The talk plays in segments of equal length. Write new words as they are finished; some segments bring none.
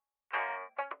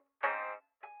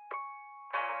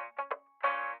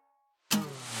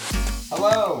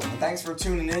Hello, and thanks for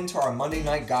tuning in to our Monday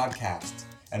Night Godcast,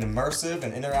 an immersive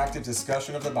and interactive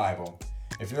discussion of the Bible.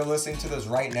 If you're listening to this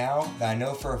right now, then I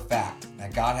know for a fact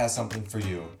that God has something for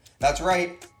you. That's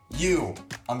right, you!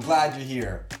 I'm glad you're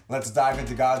here. Let's dive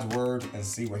into God's Word and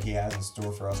see what He has in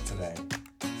store for us today.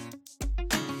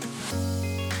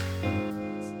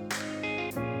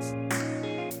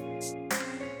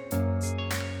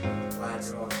 Glad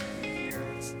you're all here.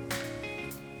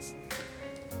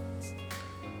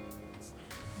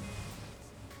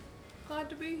 Glad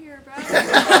to be here, bro. That's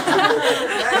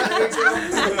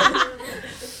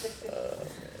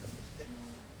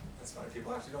funny.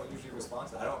 People actually don't usually respond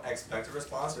to that. I don't expect a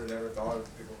response or never thought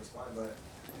of people responding, but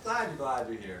I'm glad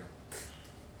you're here.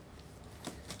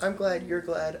 I'm glad you're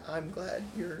glad. I'm glad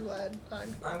you're glad.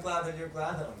 I'm glad that you're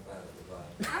glad that I'm glad that you're glad.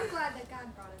 I'm glad that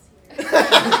God brought us here.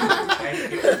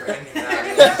 Thank you for ending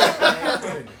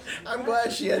that. I'm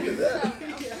glad she ended that.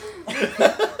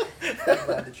 I'm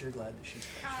glad that you're glad that she's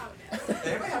Oh, Does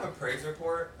anybody have a praise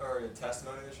report or a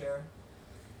testimony to share?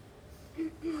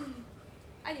 no.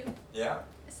 I do. Yeah?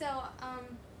 So,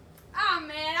 oh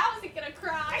man, I wasn't gonna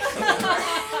cry.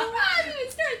 I didn't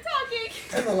even start talking.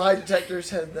 And the lie detector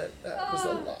said that was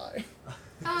a lie.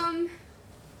 I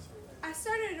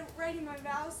started writing my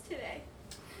vows today.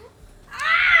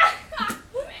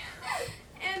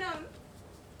 And,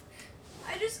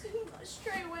 I just couldn't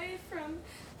stray away from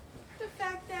the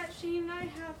fact that Shane and I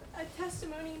have a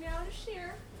testimony now to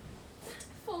share,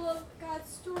 full of God's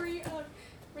story of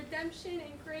redemption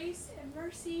and grace and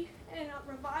mercy and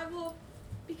revival,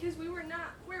 because we were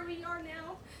not where we are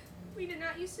now. We did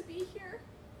not used to be here.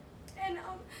 And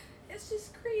it's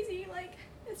just crazy, like,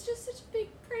 it's just such a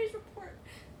big praise report,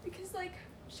 because, like,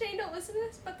 Shane, don't listen to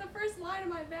this, but the first line of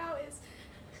my vow is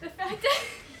the fact that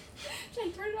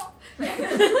Shane, turn it off. But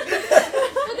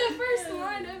the first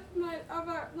line of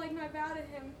my vow to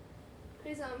him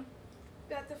is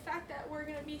that the fact that we're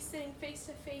gonna be sitting face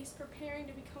to face, preparing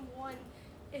to become one,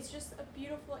 is just a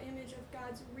beautiful image of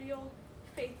God's real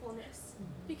faithfulness.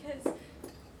 Because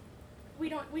we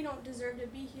don't deserve to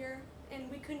be here,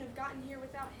 and we couldn't have gotten here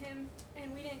without Him,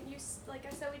 and we didn't used to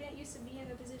be in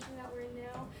the position that we're in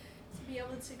now, to be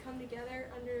able to come together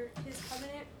under His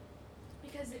covenant,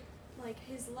 because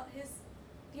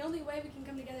the only way we can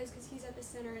come together is because He's at the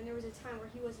center, and there was a time where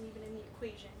He wasn't even in the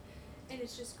equation. And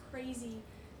it's just crazy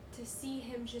to see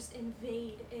Him just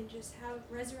invade and just have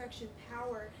resurrection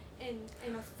power and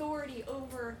authority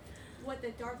over what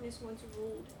the darkness once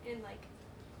ruled. And, like,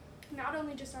 not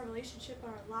only just our relationship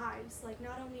but our lives. Like,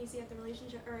 not only is He at the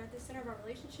relationship or at the center of our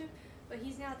relationship, but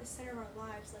He's now at the center of our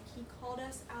lives. Like, He called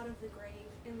us out of the grave,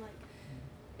 and, like,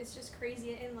 it's just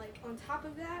crazy. And, like, on top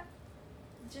of that,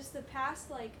 just the past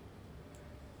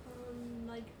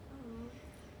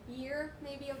year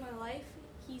maybe of my life,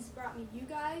 He's brought me you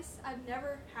guys. I've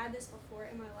never had this before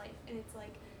in my life, and it's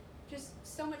like just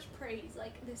so much praise.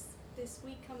 Like this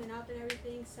week coming up and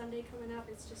everything, Sunday coming up,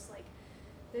 it's just like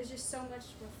there's just so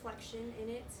much reflection in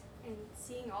it, and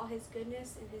seeing all His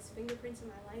goodness and His fingerprints in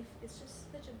my life. It's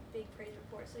just such a big praise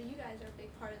report. So you guys are a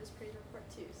big part of this praise report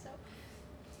too. So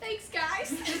thanks,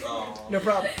 guys. Aww. No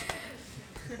problem.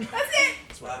 That's it.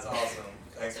 That's awesome.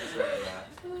 Thanks for sharing that.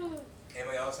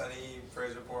 Anybody else, any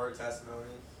praise report,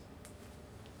 testimony?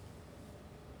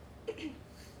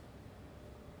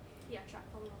 Yeah, try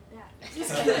following up with that.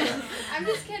 I'm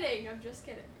just kidding. I'm just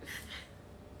kidding.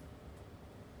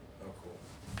 Oh, cool.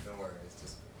 No worries.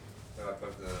 Just thought I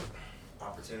put the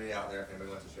opportunity out there if anybody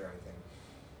wants to share anything.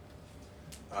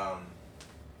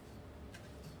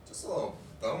 Just a little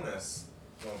bonus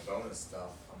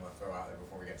stuff I'm gonna throw out there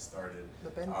before we get started.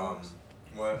 The Ben bonus.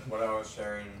 What I was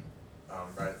sharing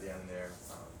right at the end there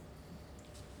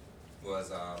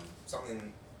was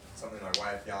something my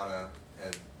wife Yana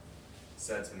had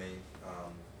said to me.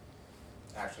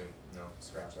 Actually, no,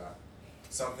 scratch that.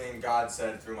 Something God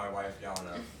said through my wife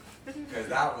Yana, because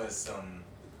that was some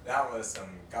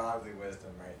godly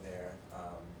wisdom right there.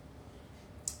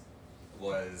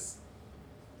 Was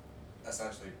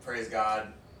essentially praise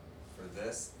God for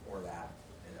this or that.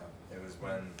 You know, it was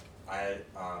when I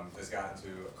just got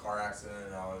into a car accident,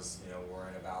 and I was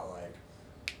worrying about, like,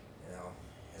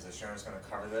 is insurance going to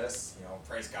cover this?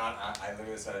 Praise God. I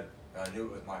literally said, I knew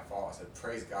it was my fault. I said,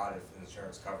 praise God if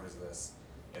insurance covers this.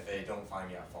 If they don't find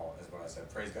me at fault, is what I said.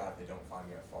 Praise God if they don't find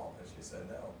me at fault. And she said,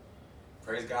 no.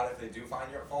 Praise God if they do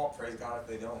find you at fault. Praise God if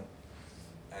they don't.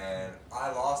 And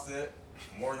I lost it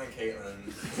more than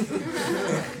Caitlin.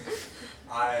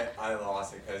 I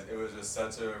lost it because it was just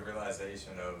such a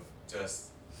realization of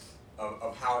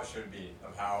how it should be,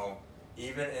 of how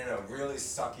even in a really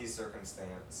sucky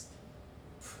circumstance,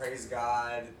 praise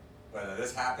God whether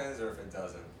this happens or if it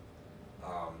doesn't.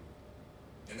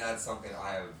 And that's something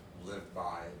I have lived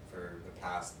by for the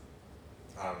past,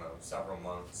 several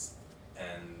months,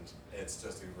 and it's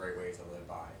just a great way to live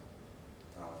by.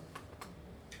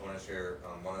 I want to share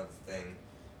one other thing,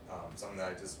 something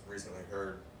that I just recently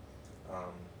heard,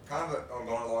 going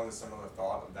along with some of the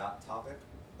thought of that topic.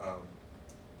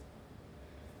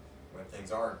 When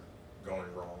things are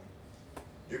going wrong,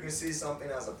 you can see something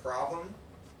as a problem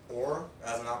or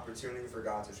as an opportunity for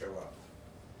God to show up.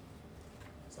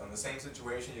 So in the same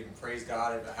situation, you can praise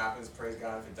God if it happens, praise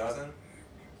God if it doesn't.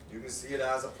 You can see it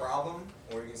as a problem,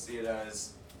 or you can see it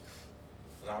as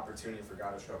an opportunity for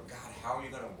God to show up. God, how are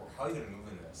you gonna move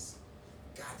in this?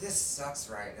 God, this sucks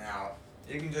right now.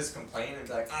 You can just complain and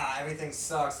be like, everything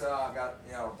sucks. I've got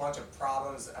a bunch of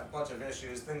problems, a bunch of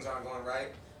issues, things aren't going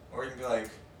right. Or you can be like,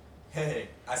 hey,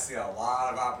 I see a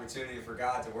lot of opportunity for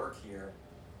God to work here.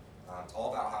 It's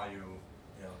all about how you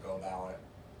go about it.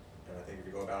 And I think if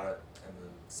you go about it in the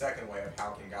second way of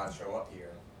how can God show up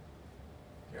here,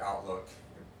 your outlook,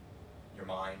 your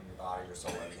mind, your body, your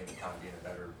soul, everything can kind of be in a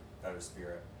better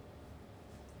spirit.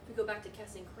 If we go back to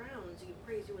casting crowns, you can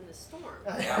praise you in the storm.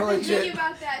 I'm thinking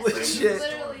about that. Legit.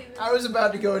 Literally. I was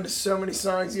about to go into so many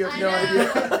songs, you have no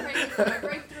idea. I'm praying for my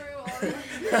breakthrough, all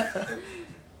that.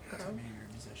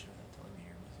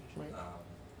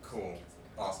 Cool.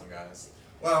 Awesome, guys.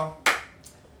 Well,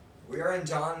 we are in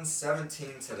John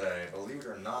 17 today. Believe it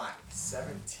or not,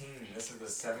 17. This is the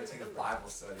 17th Bible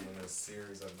study in this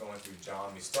series of going through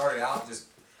John. We started out just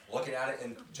looking at it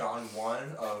in John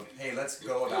 1 of, hey, let's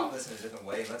go about this in a different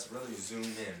way. Let's really zoom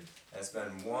in and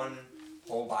spend one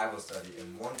whole Bible study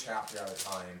in one chapter at a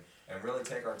time and really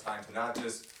take our time to not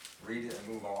just read it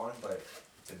and move on, but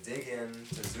to dig in,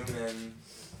 to zoom in.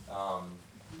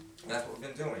 And that's what we've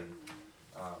been doing.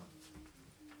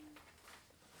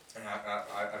 And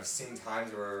I've seen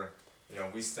times where,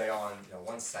 we stay on,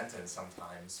 one sentence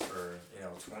sometimes for,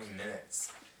 20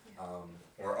 minutes.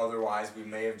 Or otherwise we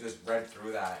may have just read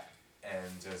through that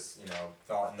and just,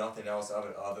 thought nothing else of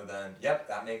it other than, yep,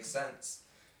 that makes sense.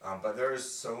 But there's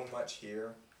so much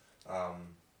here. A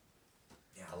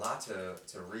lot to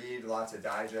read, a lot to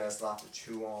digest, a lot to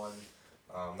chew on,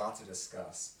 a lot to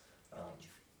discuss.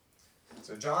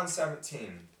 So John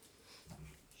 17.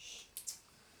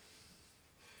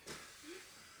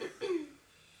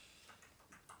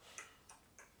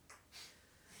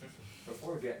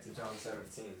 Before we get to John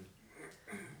 17,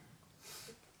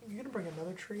 You gonna bring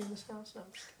another tree in this house? No, I'm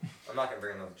just kidding. I'm not gonna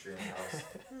bring another tree in the house.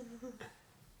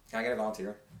 Can I get a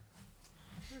volunteer?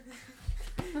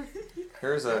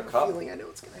 Here's a cup. Feeling I know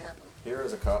what's gonna happen. Here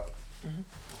is a cup. Mm-hmm.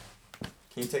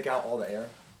 Can you take out all the air?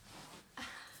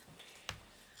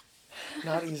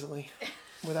 Not easily,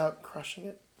 without crushing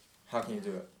it. How can you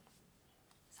do it?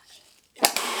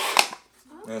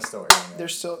 There's still air in there.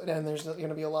 There's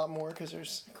gonna be a lot more because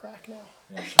there's a crack now.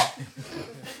 Yeah.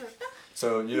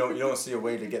 So you don't see a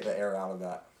way to get the air out of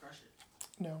that.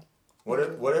 No. What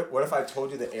if I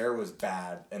told you the air was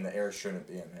bad and the air shouldn't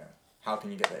be in there? How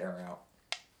can you get the air out?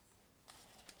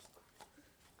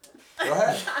 Go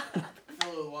ahead.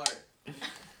 Fill it with water.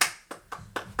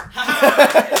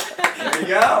 There you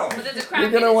go. But there's a crack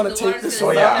You're gonna in it, want so to the take this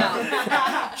water's one gonna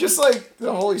out. Just like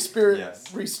the Holy Spirit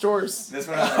Yes. restores. This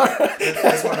one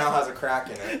now has a crack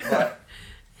in it. But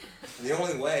the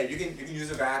only way you can use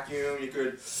a vacuum. You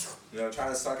could try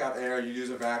to suck out the air. You use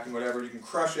a vacuum, whatever. You can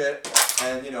crush it,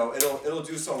 and it'll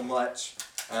do so much.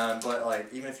 But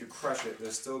like even if you crush it,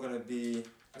 there's still gonna be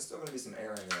some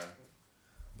air in there.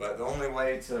 But the only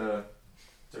way to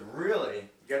really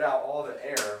get out all the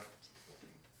air.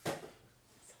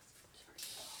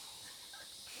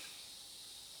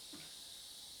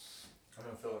 I'm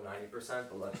gonna fill it 90%,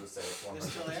 but let's just say it's 100%.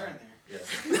 There's still air in there. Yes.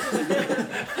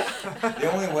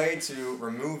 The only way to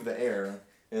remove the air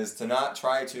is to not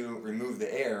try to remove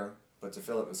the air, but to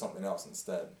fill it with something else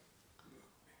instead.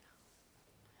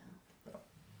 No.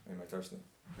 Anybody thirsty?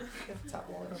 Tap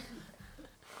water.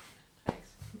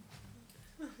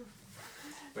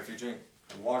 But if you drink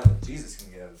the water that Jesus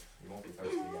can give, you won't be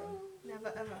thirsty again.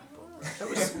 Never ever. That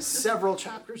was several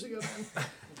chapters ago.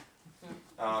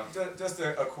 Just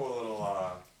a cool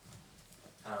little,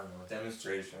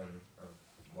 demonstration or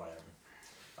whatever.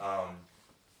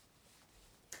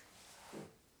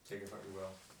 Take it what you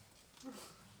will.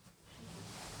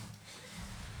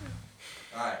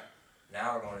 Alright,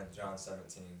 now we're going into John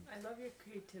 17. I love your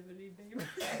creativity, babe.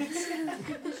 Did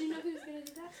you know who was gonna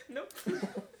do that? Nope.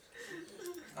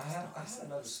 I had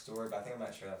another story, but I think I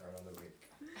might share that for another week.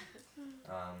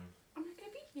 I'm not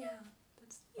gonna be here.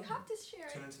 You have to share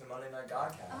Tune it. into the Monday Night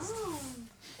Godcast.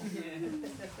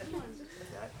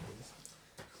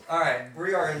 Oh. Alright,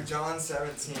 we are in John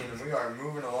 17 and we are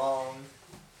moving along.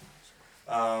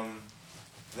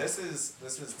 This is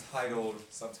subtitled,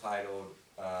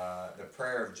 The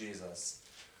Prayer of Jesus.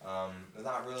 There's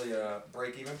not really a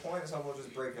break-even point, so we'll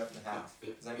just break it up in half.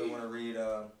 Does anybody want to read,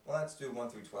 let's do 1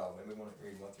 through 12. Anybody want to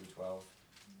read 1 through 12?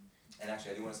 And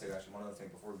actually, I do want to say one other thing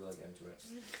before we really get into it.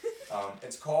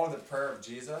 It's called The Prayer of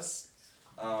Jesus.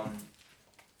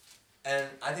 And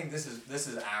I think this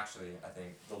is actually, I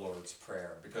think, the Lord's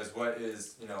Prayer. Because what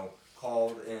is,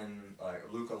 called in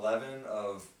Luke 11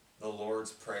 of the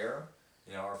Lord's Prayer,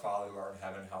 our Father who art in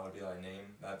heaven, hallowed be thy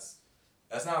name. That's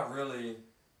not really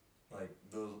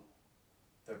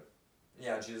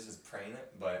Jesus is praying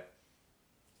it, but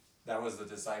that was the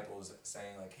disciples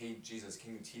saying hey Jesus,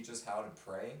 can you teach us how to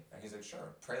pray? And he's like,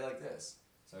 sure, pray like this.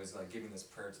 So he's giving this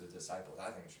prayer to the disciples.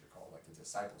 I think it should be called the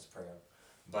disciples' prayer.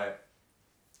 But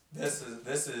this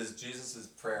is Jesus'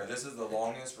 prayer. This is the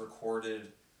longest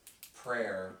recorded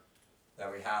prayer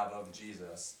that we have of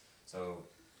Jesus. So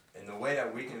in the way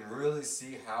that we can really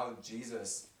see how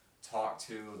Jesus talked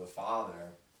to the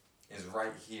Father is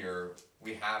right here.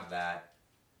 We have that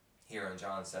here in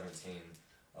John 17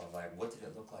 of what did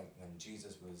it look like when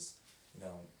Jesus was,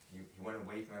 he went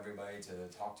away from everybody to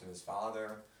talk to his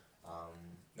Father.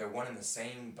 They're one and the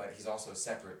same, but he's also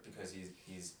separate because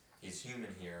he's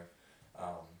human here.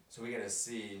 So we get to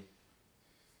see,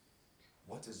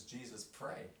 what does Jesus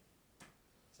pray?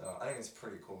 So I think it's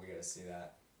pretty cool we get to see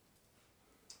that.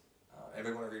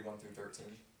 Anybody want to read 1 through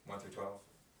 13? 1 through 12?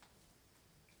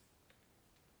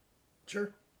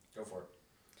 Sure. Go for it.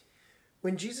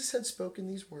 When Jesus had spoken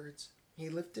these words, he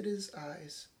lifted his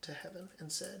eyes to heaven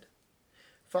and said,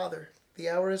 Father, the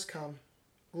hour has come.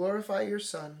 Glorify your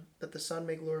Son, that the Son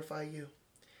may glorify you,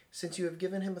 since you have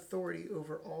given him authority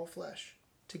over all flesh,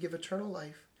 to give eternal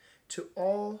life to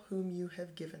all whom you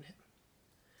have given him.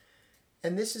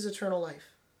 And this is eternal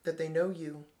life, that they know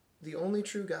you, the only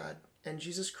true God, and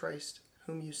Jesus Christ,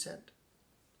 whom you sent.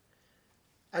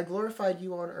 I glorified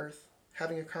you on earth,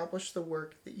 having accomplished the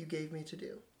work that you gave me to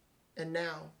do. And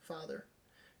now, Father,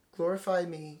 glorify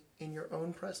me in your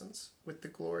own presence with the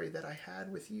glory that I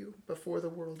had with you before the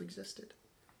world existed.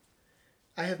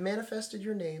 I have manifested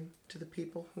your name to the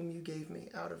people whom you gave me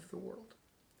out of the world.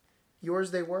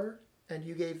 Yours they were, and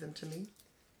you gave them to me,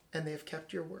 and they have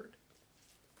kept your word.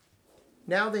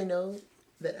 Now they know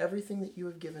that everything that you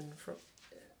have given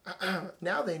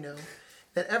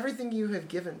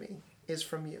me is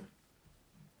from you.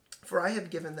 For I have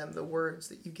given them the words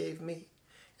that you gave me,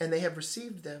 and they have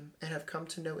received them and have come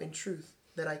to know in truth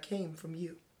that I came from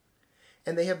you.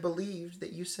 And they have believed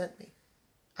that you sent me.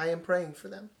 I am praying for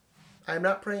them. I am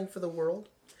not praying for the world,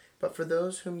 but for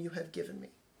those whom you have given me,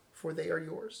 for they are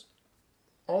yours.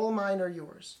 All mine are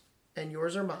yours, and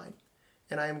yours are mine,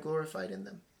 and I am glorified in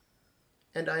them.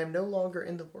 And I am no longer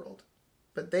in the world,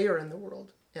 but they are in the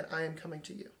world, and I am coming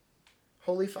to you.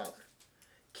 Holy Father,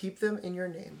 keep them in your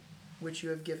name, which you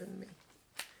have given me,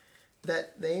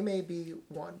 that they may be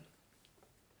one,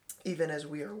 even as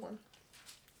we are one.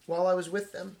 While I was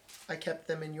with them, I kept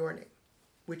them in your name,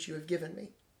 which you have given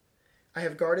me. I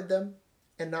have guarded them,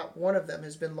 and not one of them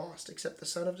has been lost except the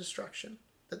son of destruction,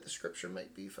 that the scripture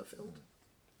might be fulfilled.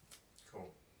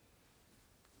 Cool.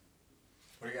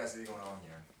 What do you guys see going on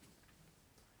here?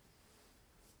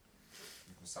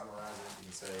 You can summarize it. You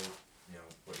can say,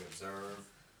 what you observe,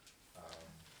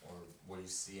 or what you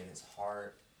see in his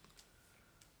heart,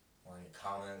 or any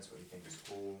comments, what you think is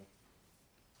cool.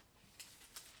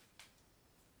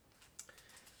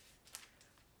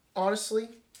 Honestly,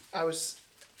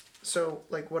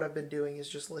 what I've been doing is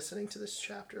just listening to this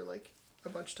chapter a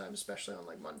bunch of times, especially on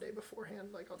Monday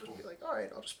beforehand. I'll just be all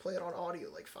right, I'll just play it on audio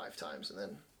 5 times, and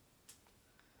then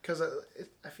because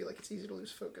I feel like it's easy to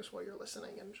lose focus while you're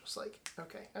listening, and just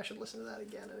okay, I should listen to that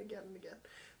again and again and again.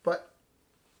 But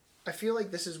I feel like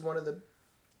this is one of the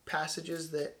passages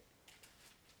that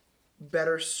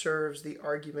better serves the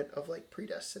argument of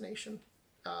predestination.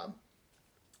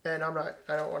 And I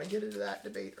don't want to get into that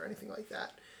debate or anything like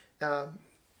that.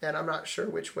 And I'm not sure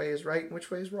which way is right and which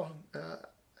way is wrong.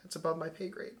 It's above my pay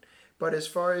grade. But as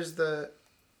far as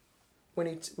when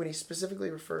he specifically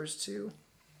refers to,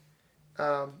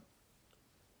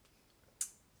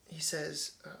 he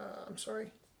says,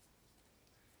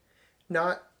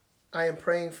 I am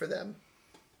praying for them.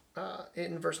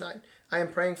 In verse 9, I am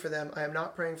praying for them. I am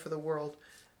not praying for the world,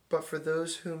 but for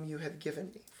those whom you have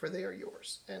given me, for they are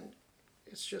yours. And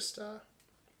it's just,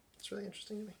 it's really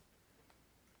interesting to me.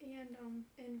 And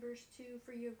in verse 2,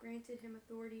 for you have granted him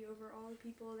authority over all the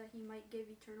people, that he might give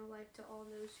eternal life to all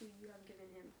those who you have given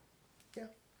him. Yeah,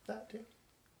 that too.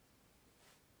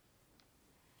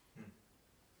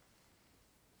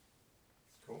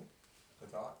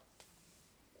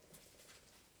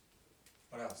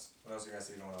 else you guys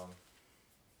see going on?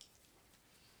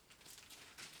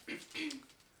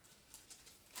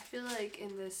 I feel like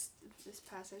in this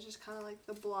passage is kind of like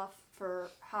the bluff for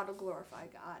how to glorify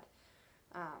God.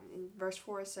 In verse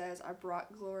 4 it says, I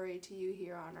brought glory to you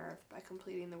here on earth by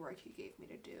completing the work you gave me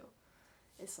to do.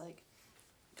 It's like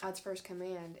God's first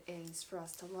command is for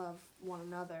us to love one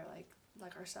another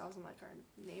like ourselves and like our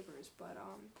neighbors. But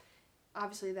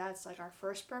obviously that's like our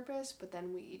first purpose, but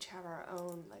then we each have our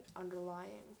own like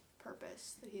underlying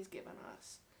purpose that he's given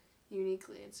us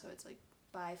uniquely. And so it's like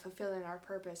by fulfilling our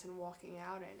purpose and walking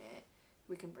out in it,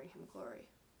 we can bring him glory.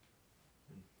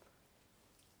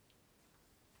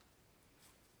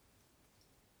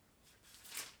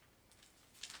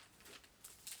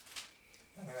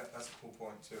 I think that's a cool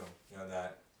point too. You know,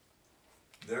 that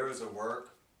there is a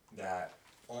work that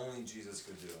only Jesus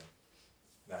could do,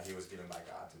 that he was given by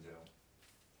God to do.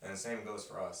 And the same goes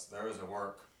for us. There is a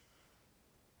work,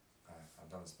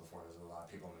 I've done this before, there's a lot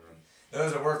of people in the room.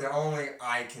 There's a work that only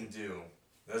I can do.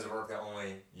 There's a work that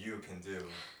only you can do.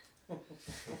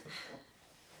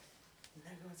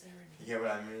 You get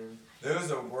what I mean?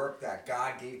 There's a work that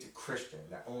God gave to Christian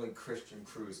that only Christian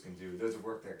Cruz can do. There's a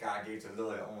work that God gave to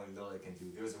Lily that only Lily can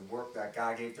do. There's a work that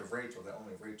God gave to Rachel that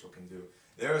only Rachel can do.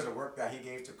 There is a work that he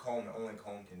gave to Colm that only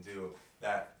Colm can do.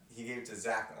 That he gave to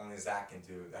Zach that only Zach can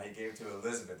do. That he gave to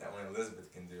Elizabeth that only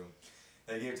Elizabeth can do.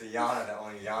 That he gave to Yana that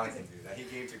only Yana can do. That he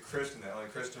gave to Christian that only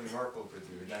Christian Merkel could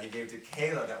do. That he gave to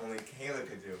Kayla that only Kayla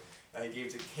could do. That he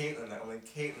gave to Caitlin that only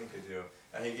Caitlin could do.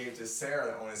 That he gave to Sarah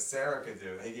that only Sarah could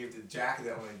do. That he gave to Jackie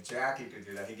that only Jackie could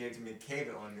do. That he gave to McCabe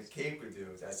that only McCabe could do.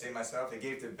 Did I say myself? He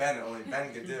gave to Ben that only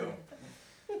Ben could do.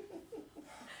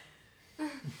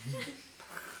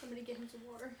 Somebody get him some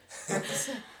water.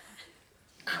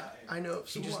 I know.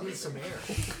 He just needs some air.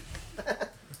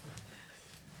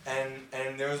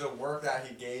 And there's a work that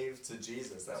he gave to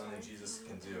Jesus that only Jesus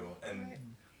can do. And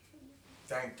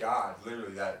thank God,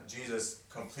 literally, that Jesus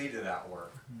completed that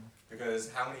work.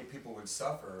 Because how many people would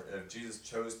suffer if Jesus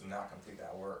chose to not complete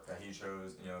that work? That he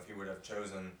chose, you know, if he would have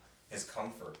chosen his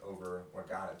comfort over what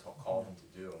God had called him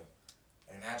to do.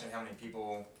 And imagine how many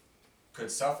people could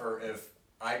suffer if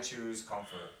I choose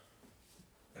comfort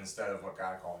instead of what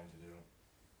God called me to do.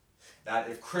 That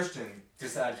if Christian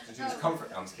decided to choose comfort,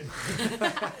 no, I'm just kidding.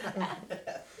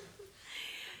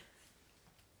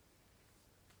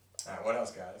 Alright, what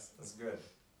else, guys? That's good.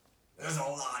 There's a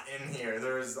lot in here.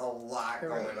 There's a lot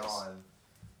going on.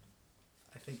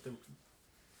 I think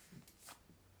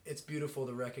it's beautiful,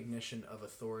 the recognition of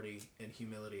authority and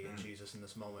humility in Jesus in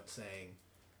this moment, saying,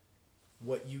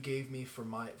 what you gave me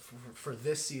for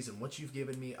this season, what you've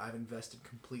given me, I've invested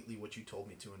completely what you told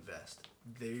me to invest.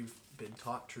 They've been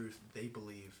taught truth, they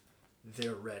believe,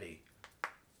 they're ready,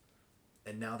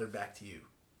 and now they're back to you.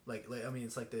 Like I mean,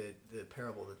 it's like the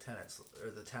parable of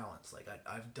the talents. Like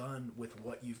I've done with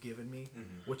what you've given me,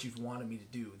 what you've wanted me to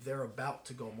do. They're about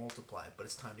to go multiply, but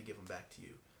it's time to give them back to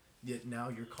you. Yet now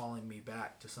you're calling me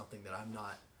back to something that I'm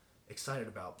not excited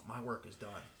about, but my work is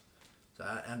done. So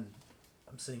I'm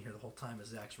sitting here the whole time as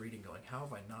Zach's reading, going, how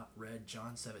have I not read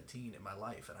John 17 in my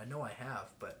life? And I know I have,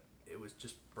 but it was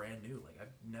just brand new. Like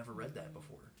I've never read that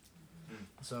before.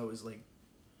 So it was like,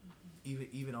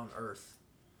 even on earth,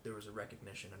 there was a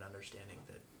recognition and understanding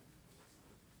that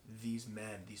these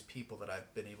men, these people that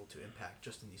I've been able to impact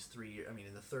just in these 3 years, I mean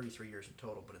in the 33 years in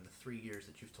total, but in the 3 years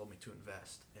that you've told me to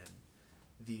invest in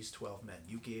these 12 men,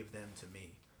 you gave them to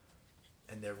me,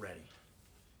 and they're ready.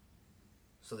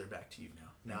 So they're back to you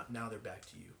now. Now they're back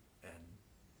to you. And,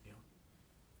 you know,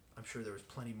 I'm sure there was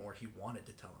plenty more he wanted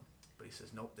to tell him, but he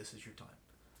says, nope, this is your time.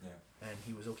 Yeah. And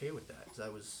he was okay with that.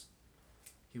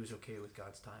 He was okay with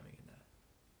God's timing in that.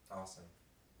 Awesome.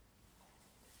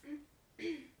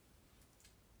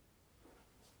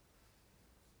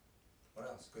 What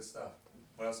else? Good stuff.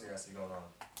 What else do you guys see going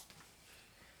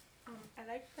on? I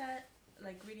like that,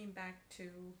 like reading back to,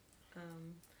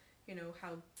 you know, how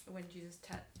when Jesus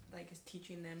is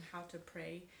teaching them how to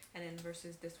pray, and then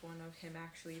versus this one of him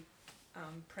actually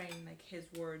praying like his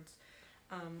words.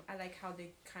 I like how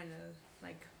they kind of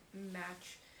like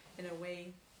match in a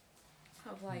way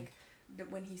of like that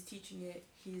when he's teaching it,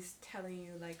 he's telling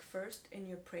you like first in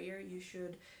your prayer you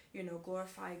should, you know,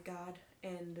 glorify God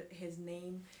and his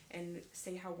name and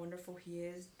say how wonderful he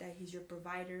is, that he's your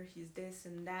provider, he's this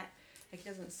and that. Like he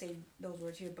doesn't say those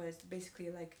words here, but it's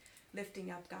basically like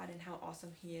lifting up God and how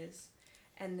awesome he is.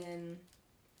 And then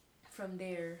from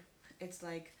there it's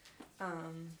like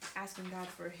asking God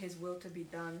for his will to be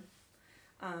done,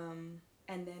 and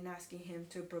then asking him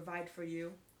to provide for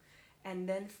you, and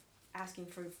then asking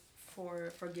for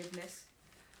forgiveness,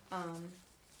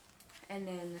 and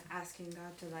then asking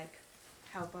God to like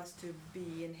help us to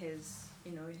be in his,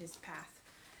 his path.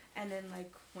 And then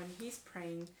like when he's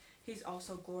praying, he's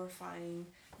also glorifying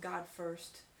God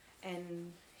first,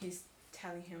 and he's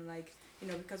telling him like,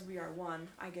 because we are one,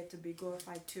 I get to be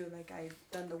glorified too, like I've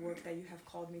done the work that you have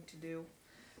called me to do.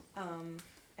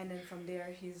 And then from there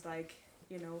he's like,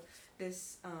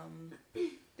 this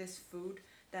this food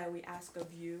that we ask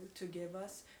of you to give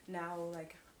us, now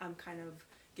like I'm kind of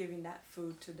giving that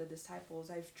food to the disciples.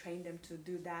 I've trained them to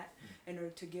do that in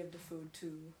order to give the food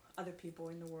to other people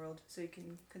in the world, so you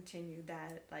can continue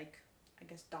that, like, I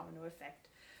guess, domino effect.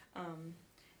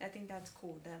 I think that's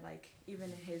cool that like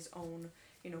even in his own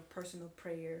personal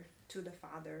prayer to the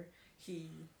Father, he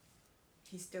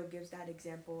still gives that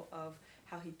example of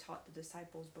how he taught the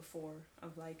disciples before,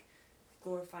 of like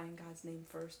glorifying God's name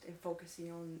first and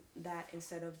focusing on that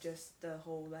instead of just the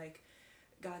whole like,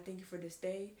 God, thank you for this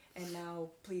day, and now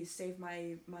please save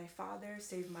my father,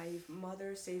 save my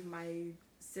mother, save my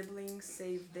siblings,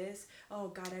 save this. Oh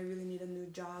God, I really need a new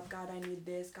job. God, I need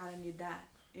this. God, I need that.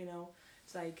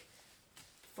 It's like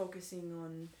focusing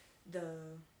on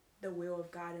the will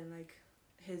of God and like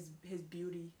his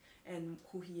beauty and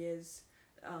who he is,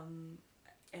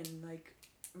 and like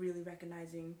really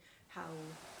recognizing how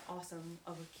awesome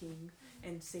of a king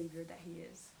and savior that he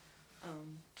is.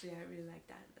 So yeah, I really like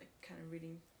that, like kind of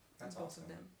reading That's both awesome. of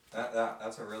them.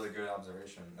 That's a really good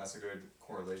observation. That's a good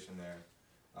correlation there.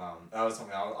 That was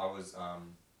something I was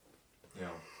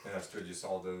understood. You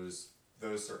saw those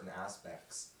certain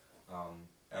aspects,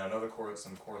 and another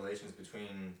some correlations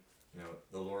between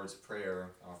the Lord's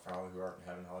Prayer, Our Father who art in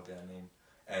heaven, hallowed be thy name,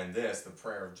 and this, the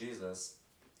prayer of Jesus.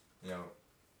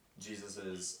 Jesus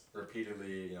is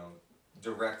repeatedly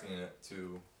directing it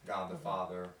to God the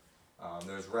Father.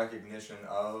 There's recognition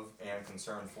of and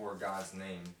concern for God's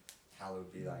name,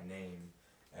 hallowed be thy name,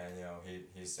 and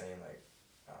he's saying like,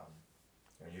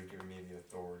 you've given me the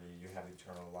authority, you have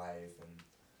eternal life, and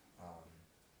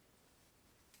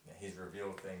he's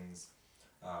revealed things.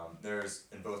 There's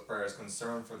in both prayers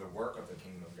concern for the work of the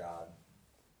kingdom of God,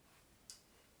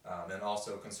 and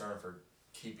also concern for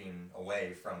keeping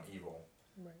away from evil,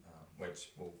 Right.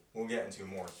 Which we'll get into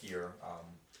more here.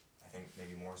 I think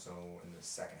maybe more so in the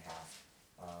second half,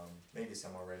 maybe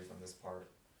some already from this part.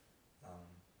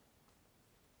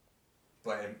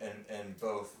 But in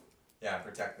both,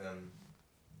 protect them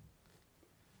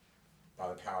by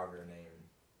the power of your name.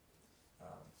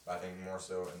 But I think more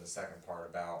so in the second part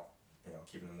about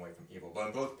keeping them away from evil. But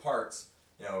in both parts,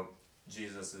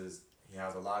 Jesus he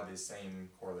has a lot of these same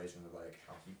correlations of like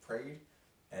how he prayed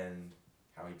and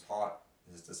how he taught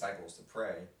his disciples to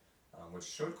pray, which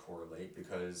should correlate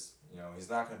because he's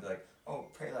not going to be like, oh,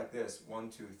 pray like this 1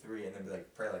 2 3, and then be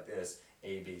like, pray like this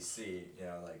A B C.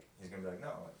 Like he's going to be like, no,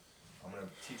 like, I'm going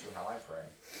to teach you how I pray,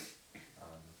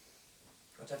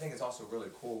 which I think is also really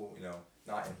cool.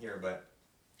 Not in here, but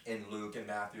in Luke and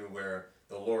Matthew, where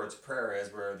the Lord's Prayer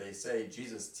is, where they say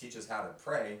Jesus teaches how to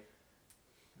pray.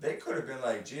 They could have been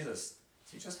like, Jesus,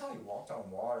 teach us how you walked on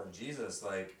water. Jesus,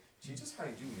 like, teach us how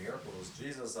you do miracles.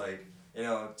 Jesus, like,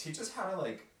 teach us how to,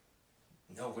 like,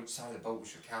 know which side of the boat we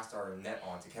should cast our net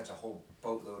on to catch a whole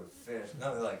boatload of fish.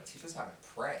 No, they're like, teach us how to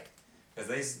pray.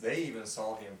 Because they even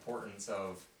saw the importance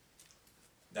of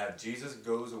that Jesus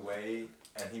goes away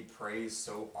and he prays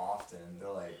so often. They're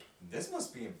like, this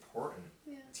must be important.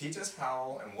 Yeah. Teach us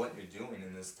how and what you're doing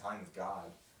in this time with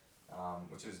God,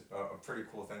 which is a pretty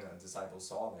cool thing that the disciples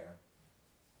saw there.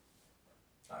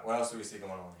 What else do we see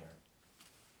going on here?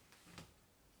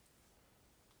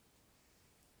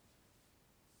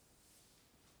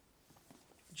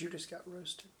 Judas got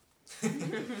roasted.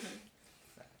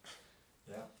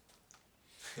 Yeah.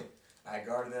 I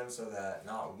guarded them so that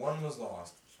not one was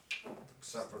lost,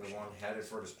 except for the one headed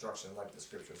for destruction, like the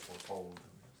scriptures foretold.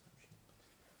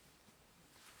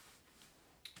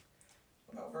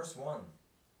 What about verse 1?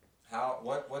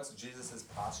 What's Jesus'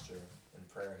 posture in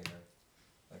prayer here?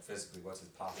 Like physically, what's his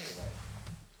posture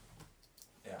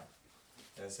like?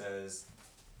 Yeah. It says,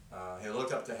 he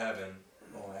looked up to heaven.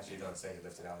 Well, actually, it doesn't say he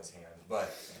lifted out his hand,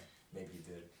 but maybe he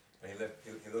did. But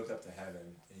he looked up to heaven,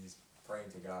 and he's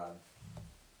praying to God.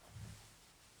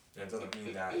 And it doesn't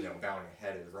mean that bowing your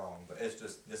head is wrong, but it's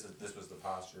just this was the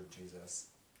posture of Jesus.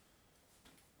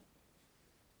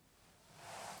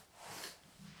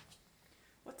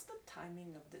 What's the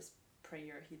timing of this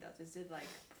prayer he does? Is it like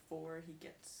before he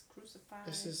gets crucified?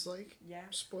 This is like,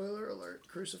 spoiler alert,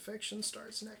 crucifixion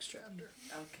starts next chapter.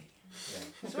 Okay. Yeah.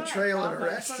 That's what I Betrayal thought, and but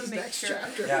I arrest just is wanna make next sure.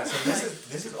 chapter. Yeah, so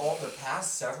this is all the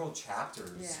past several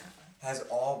chapters has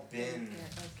all been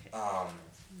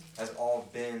has all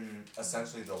been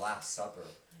essentially the Last Supper.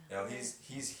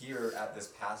 He's here at this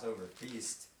Passover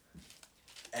feast,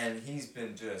 and he's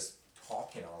been just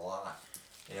talking a lot.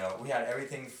 You know, we had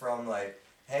everything from like,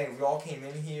 hey, we all came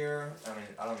in here. I mean,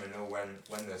 I don't even know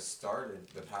when this started,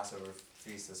 the Passover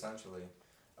feast essentially.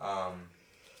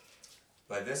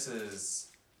 But this is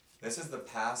the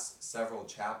past several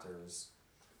chapters,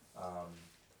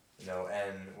 you know,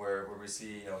 and where we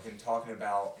see, you know, him talking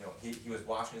about, you know, he was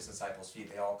washing his disciples'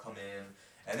 feet. They all come in,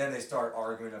 and then they start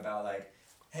arguing about like,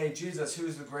 hey, Jesus,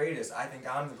 who's the greatest? I think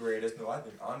I'm the greatest. No, I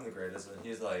think I'm the greatest. And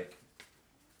he's like,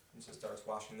 he just starts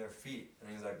washing their feet, and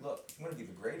he's like, look, if you want to be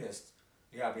the greatest,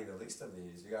 you gotta be the least of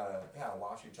these. You gotta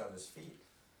wash each other's feet.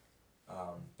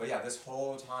 But yeah, this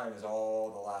whole time is all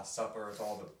the Last Supper. It's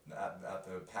all at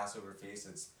the Passover feast.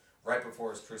 It's right before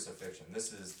his crucifixion.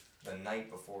 This is the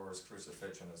night before his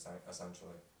crucifixion,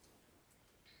 essentially.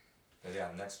 But yeah,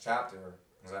 next chapter,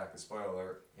 exactly, spoiler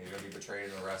alert, he's going to be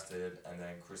betrayed and arrested and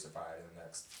then crucified in the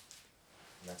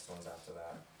next ones after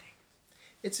that.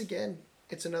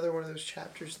 It's another one of those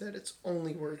chapters that it's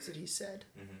only words that he said.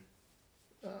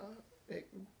 Mm-hmm.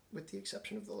 With the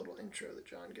exception of the little intro that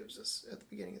John gives us at the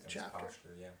beginning of the chapter.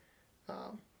 Posture, yeah.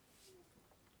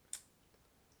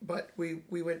 But we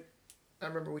went, I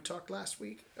remember we talked last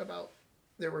week about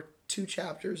there were 2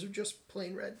 chapters of just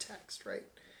plain red text, right?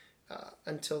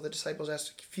 Until the disciples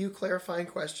asked a few clarifying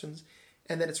questions,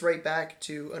 and then it's right back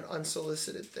to an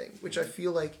unsolicited thing, which I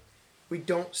feel like we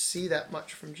don't see that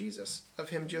much from Jesus, of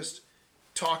him just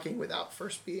talking without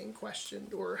first being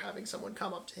questioned or having someone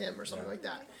come up to him or something like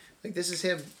that. Like, this is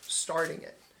him starting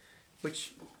it,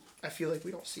 which I feel like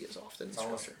we don't see as often in It's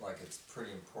almost Scripture. like it's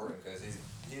pretty important because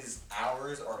his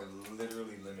hours are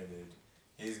literally limited.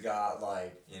 He's got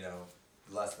like, you know,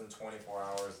 less than 24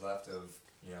 hours left of,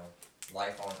 you know,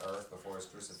 life on earth before his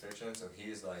crucifixion. So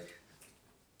he's like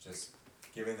just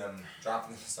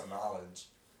dropping them some knowledge.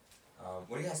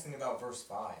 What do you guys think about verse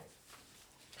 5?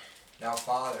 Now,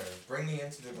 Father, bring me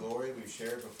into the glory we've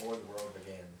shared before the world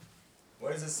began.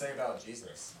 What does this say about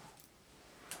Jesus?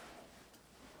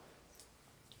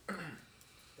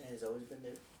 He's always been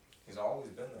there. He's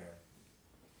always been there.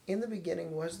 In the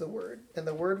beginning was the Word, and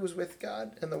the Word was with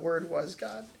God, and the Word was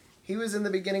God. He was in the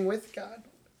beginning with God.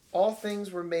 All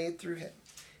things were made through him,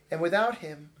 and without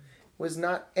him was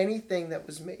not anything that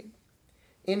was made.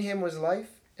 In him was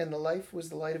life, and the life was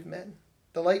the light of men.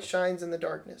 The light shines in the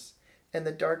darkness, and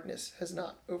the darkness has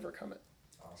not overcome it.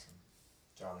 Awesome.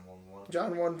 John 1:1.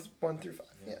 John 1 through 5,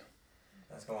 yeah.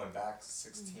 That's going back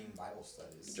 16 Bible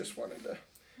studies. Just wanted to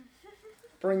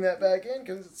bring that back in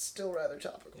because it's still rather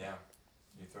topical. Yeah.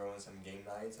 You throw in some game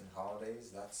nights and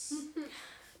holidays,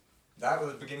 that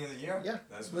was the beginning of the year. Yeah,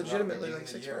 That was legitimately the like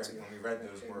 6 year months ago. when we read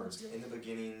those 8 words. months ago. In the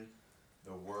beginning,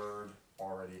 the Word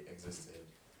already existed.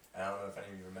 And I don't know if any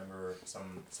of you remember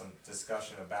some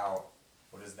discussion about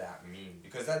what does that mean?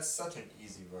 Because that's such an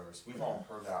easy verse. We've all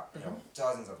heard that, you know,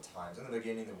 dozens of times. In the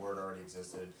beginning, the Word already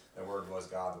existed. The Word was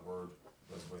God. The Word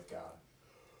was with God.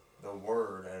 The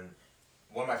Word, and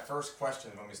one of my first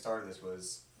questions when we started this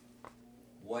was,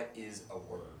 what is a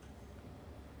word?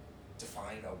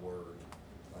 Define a word.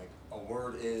 Like, a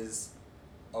word is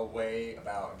a way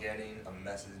about getting a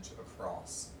message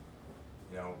across.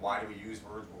 You know, why do we use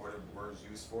words? What are words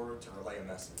used for? To relay a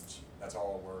message. That's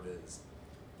all a word is.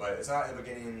 But it's not in the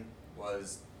beginning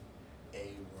was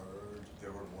a word,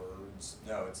 there were words.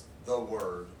 No, it's the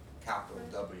Word, capital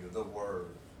W, the Word.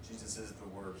 Jesus is the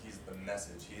Word. He's the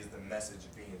message. He is the message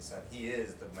being sent. He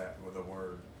is the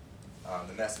Word.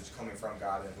 The message coming from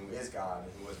God and who is God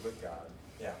and who was with God.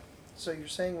 Yeah. So you're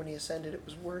saying when he ascended it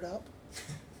was Word up?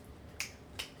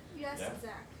 Yes, Yeah.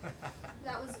 Zach.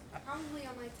 That was probably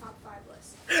on my top 5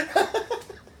 list.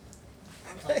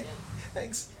 Okay,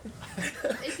 thanks.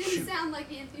 It didn't sound like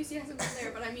the enthusiasm was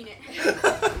there, but I mean it.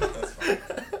 That's fine.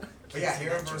 But yeah,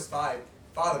 here in verse 5,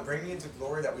 Father, bring me into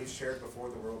glory that we've shared before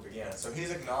the world began. So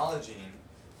he's acknowledging,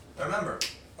 remember,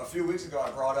 a few weeks ago I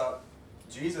brought up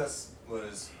Jesus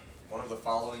was one of the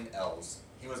following L's.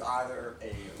 He was either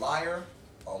a liar,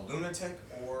 a lunatic,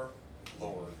 or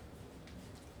Lord.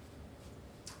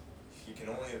 He can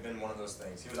only have been one of those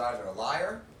things. He was either a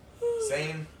liar,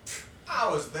 saying, I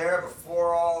was there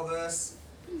before all this.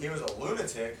 He was a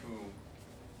lunatic who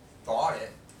thought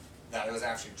that it was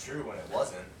actually true when it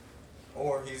wasn't.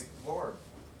 Or he's Lord,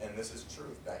 and this is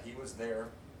truth, that he was there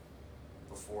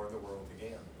before the world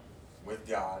began, with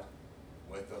God,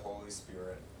 with the Holy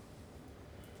Spirit.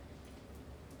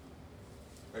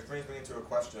 Which brings me into a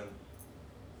question.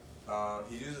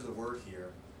 He uses a word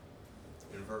here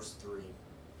in verse 3.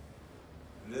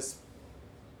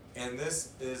 And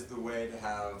this is the way to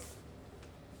have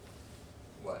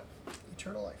what?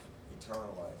 Eternal life.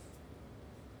 Eternal life.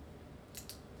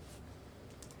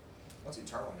 What's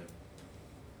eternal mean?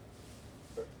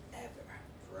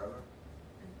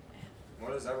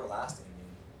 what does everlasting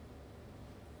mean?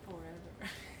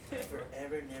 Forever.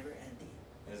 Forever, never ending.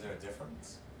 Is there a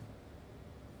difference?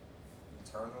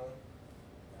 Eternal?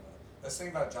 Let's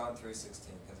think about John 3:16.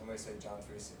 Can somebody say John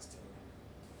 3:16?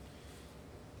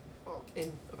 Well,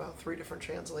 in about 3 different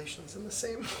translations in the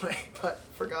same way, but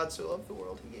for God so loved the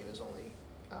world, he gave his only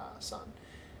son.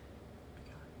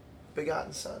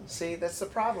 Begotten son. See, that's the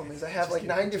problem, is I have like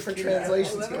 9 different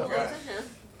translations Whoever going. believes in him.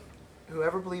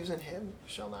 Whoever believes in him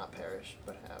shall not perish,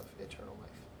 but have eternal life.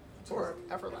 Or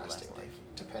everlasting life,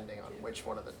 depending on which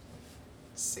one of the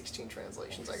 16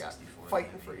 translations I got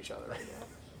fighting for each other right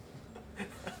now.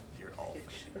 You're all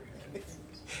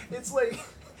It's like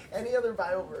any other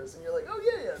Bible verse, and you're like, oh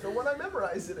yeah, the one I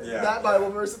memorized it in. Yeah, That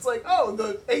Bible verse, it's like, oh,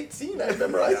 the 18 I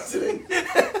memorized it in.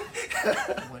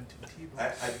 Went to T-Bone. I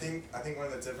think one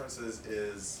of the differences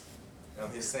is,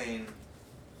 he's saying,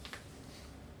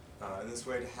 in this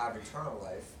way to have eternal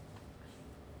life,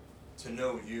 to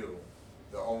know you,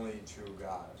 the only true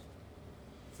God.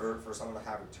 For someone to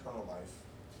have eternal life,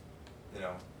 we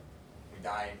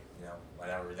die,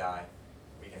 whenever we die,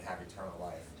 we can have eternal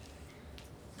life.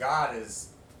 God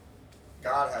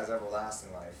has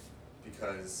everlasting life,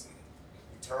 because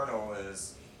eternal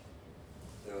is,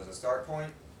 there was a start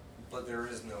point, but there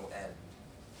is no end.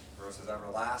 Versus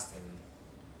everlasting,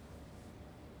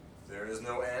 there is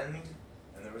no end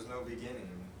and there is no beginning.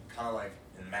 Kind of like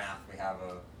in math, we have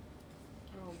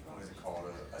what is it called?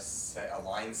 A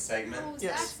line segment. Oh,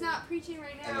 Yes. Zach's not preaching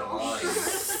right And the now. line.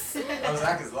 Oh,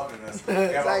 Zach is loving this. We have a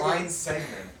Exactly. line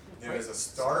segment. There is a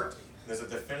start, there's a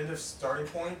definitive starting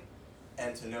point,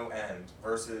 and to no end.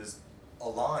 Versus a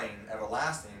line,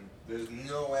 everlasting, there's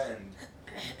no end.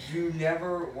 You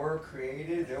never were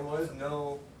created. There was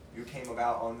no you came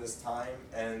about on this time,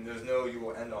 and there's no you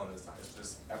will end on this time. It's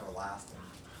just everlasting.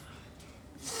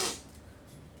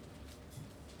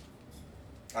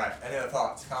 Alright, any other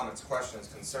thoughts, comments, questions,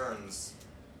 concerns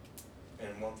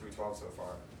in 1 through 12 so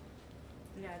far?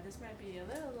 Yeah, this might be a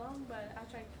little long, but I'll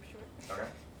try to keep it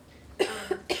short.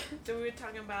 Okay. So we were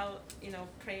talking about,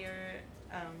 prayer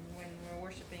when we're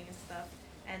worshiping and stuff.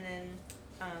 And then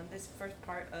this first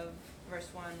part of verse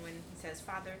 1 when he says,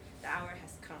 Father, the hour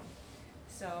has come.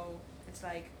 So it's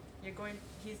like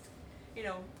he's,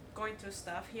 going through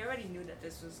stuff. He already knew that the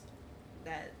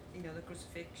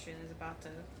crucifixion is about to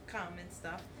come and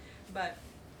stuff. But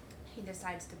he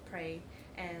decides to pray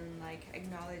and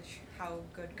acknowledge how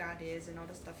good God is and all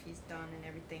the stuff he's done and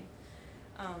everything.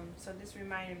 So this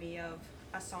reminded me of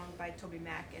a song by Toby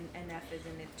Mac, and NF is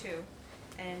in it too.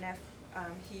 And NF,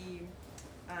 he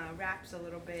raps a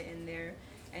little bit in there,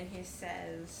 and he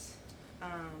says,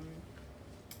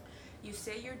 you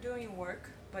say you're doing work,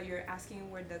 but you're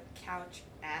asking where the couch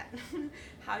at.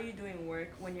 How are you doing work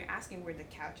when you're asking where the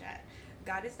couch at?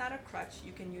 God is not a crutch.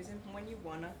 You can use him when you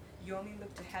wanna. You only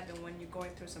look to heaven when you're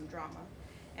going through some drama.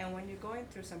 And when you're going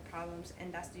through some problems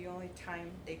and that's the only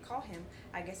time they call him,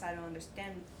 I guess I don't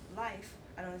understand life.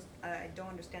 I don't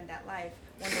understand that life.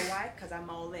 Wonder why? Because I'm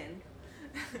all in.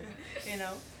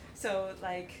 So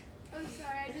I'm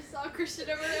sorry, I just saw Christian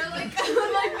over there like this.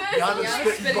 Y'all just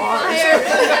spitting spitting bars. fire.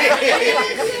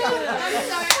 I'm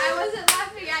sorry, I wasn't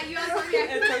laughing at you, I was laughing at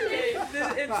It's Christian.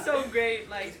 okay. It's so great,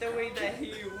 the way that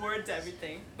he words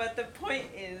everything. But the point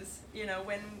is,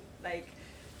 when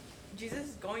Jesus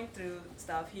is going through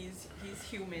stuff, he's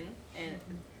human and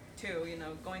too,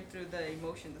 going through the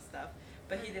emotions and stuff.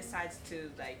 But he decides to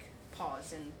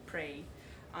pause and pray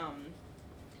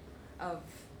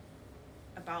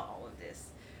about all of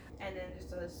this. And then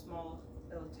just a small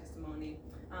little testimony.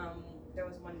 There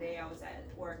was one day I was at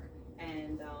work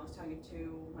and I was talking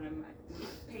to one of my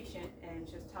patient, and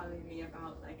she was telling me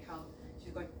about how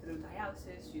she's going through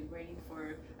dialysis. She's waiting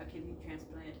for a kidney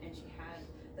transplant, and she had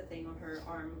the thing on her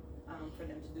arm for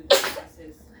them to do the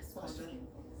dialysis.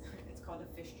 It's called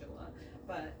a fistula.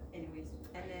 But anyways,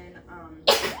 and then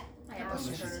I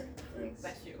asked her,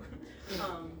 bless you.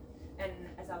 And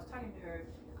as I was talking to her,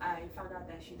 I found out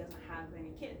that she doesn't have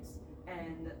any kids,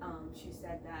 and she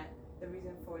said that the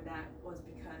reason for that was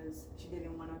because she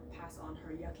didn't want to pass on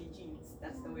her yucky genes.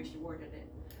 That's the way she worded it.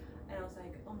 And I was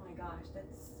like, oh my gosh,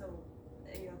 that's so,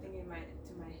 thinking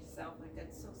to myself,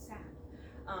 that's so sad.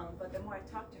 But the more I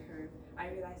talked to her, I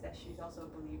realized that she's also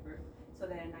a believer. So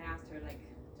then I asked her to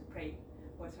pray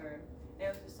with her. And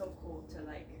it was just so cool to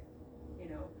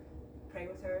pray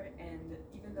with her. And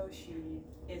even though she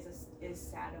is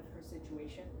sad of her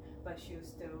situation, but she was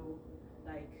still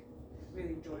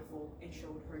really joyful and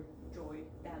showed her joy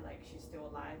that she's still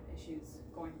alive and she's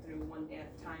going through one day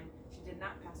at a time. She did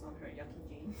not pass on her yucky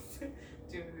genes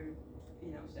to her, she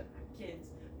doesn't have kids,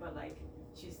 but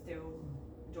she's still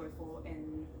joyful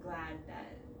and glad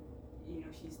that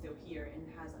she's still here and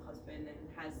has a husband and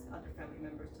has other family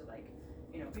members to like,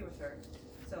 be with her.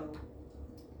 So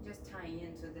just tying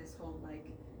into this whole like,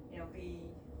 we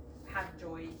have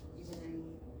joy even in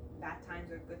bad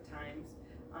times or good times.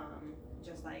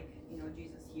 Just like,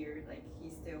 Jesus here, like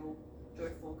he's still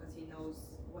joyful because he knows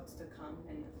what's to come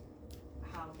and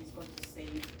how he's going to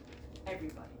save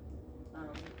everybody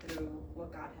through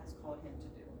what God has called him to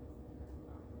do.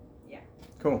 Yeah.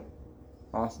 Cool.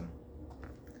 Awesome.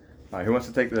 All right, who wants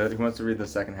to read the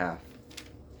second half?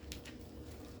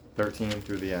 13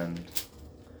 through the end.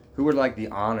 Who would like the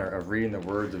honor of reading the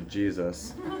words of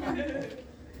Jesus?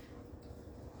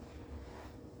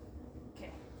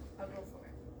 Okay, I'll go for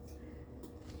it.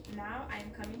 Now I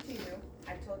am coming to you.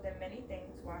 I told them many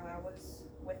things while I was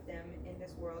with them in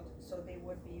this world, so they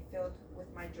would be filled with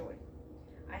my joy.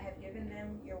 I have given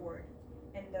them your word,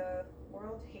 and the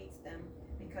world hates them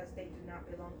because they do not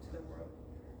belong to the world,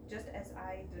 just as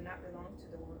I do not belong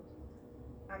to the world.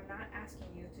 I'm not asking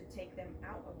you to take them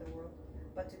out of the world,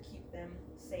 but to keep them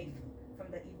safe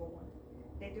from the evil one.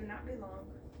 They do not belong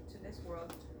to this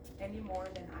world any more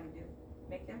than I do.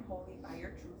 Make them holy by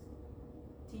your truth.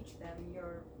 Teach them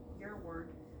your word,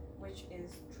 which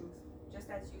is truth. Just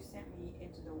as you sent me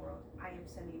into the world, I am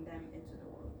sending them into the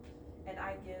world. And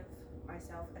I give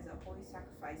myself as a holy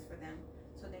sacrifice for them,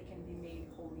 so they can be made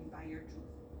holy by your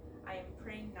truth. I am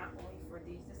praying not only for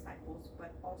these disciples,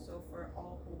 but also for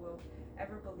all who will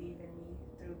ever believe in me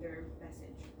through their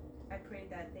message. I pray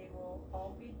that they will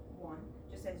all be one,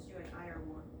 just as you and I are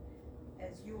one.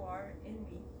 As you are in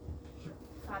me,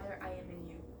 Father, I am in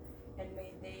you, and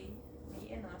may they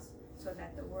be in us, so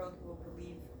that the world will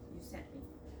believe you sent me.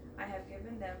 I have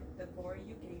given them the glory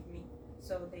you gave me,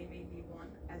 so they may be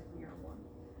one as we are one.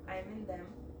 I am in them,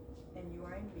 and you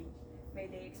are in me. May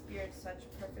they experience such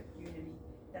perfect unity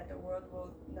that the world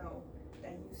will know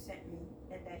that you sent me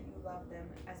and that you love them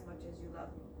as much as you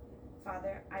love me.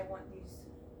 Father, I want these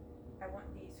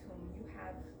whom you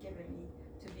have given me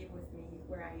to be with me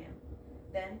where I am.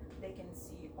 Then they can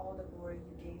see all the glory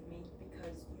you gave me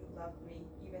because you loved me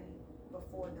even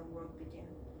before the world began.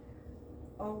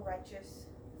 Oh, righteous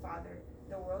Father,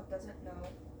 the world doesn't know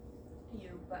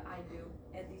you, but I do,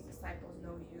 and these disciples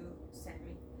know you sent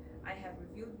me. I have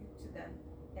revealed you to them,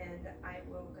 and I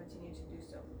will continue to do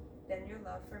so. Then your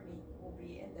love for me will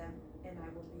be in them, and I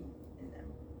will be in them.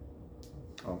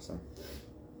 Awesome.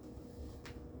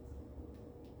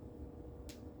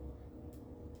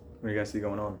 What do you guys see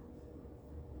going on?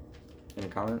 Any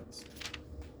comments?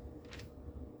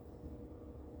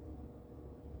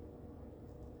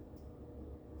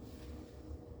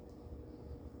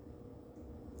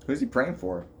 Who's he praying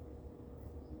for?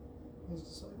 His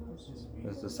disciples.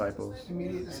 His disciples.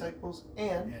 Immediate disciples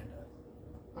and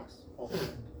us.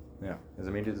 Yeah, his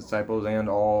immediate disciples and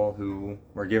all who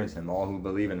were given to him, all who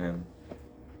believe in him.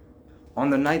 On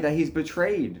the night that he's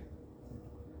betrayed.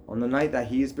 On the night that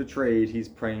he's betrayed, he's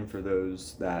praying for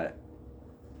those that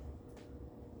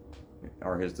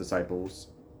are his disciples.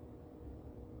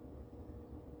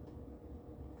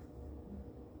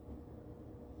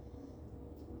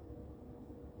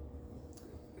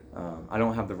 I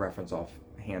don't have the reference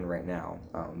offhand right now,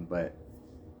 but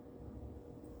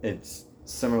it's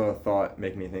similar thought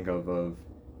making me think of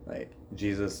like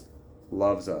Jesus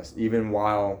loves us even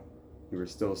while we were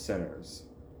still sinners,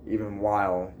 even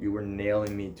while you were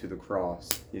nailing me to the cross.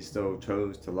 He still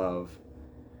chose to love.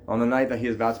 On the night that he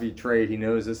is about to be betrayed, he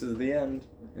knows this is the end.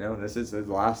 This is his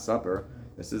last supper.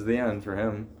 This is the end for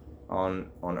him on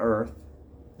earth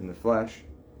in the flesh.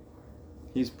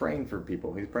 He's praying for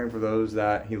people. He's praying for those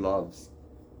that he loves.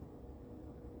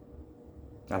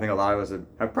 I think a lot of us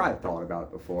have probably thought about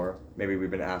it before. Maybe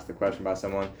we've been asked the question by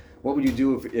someone, what would you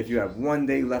do if you have 1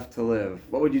 day left to live?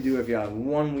 What would you do if you have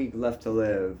 1 week left to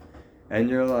live? And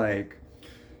you're like,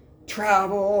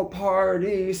 travel,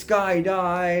 party,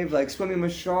 skydive, like swimming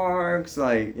with sharks,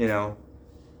 like, And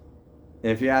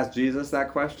if you ask Jesus that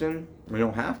question, we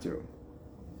don't have to.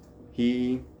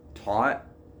 He taught.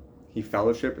 He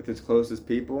fellowshiped with his closest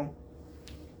people.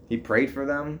 He prayed for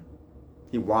them.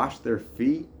 He washed their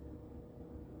feet.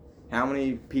 How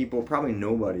many people, probably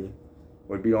nobody,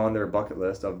 would be on their bucket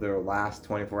list of their last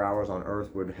 24 hours on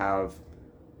earth would have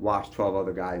washed 12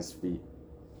 other guys' feet?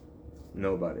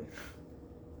 Nobody.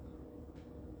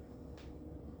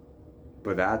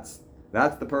 But that's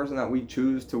the person that we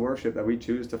choose to worship, that we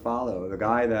choose to follow. The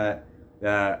guy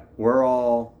that we're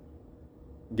all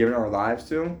giving our lives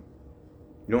to.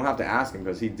 You don't have to ask him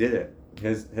because he did it.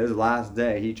 His last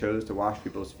day, he chose to wash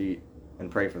people's feet and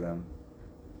pray for them.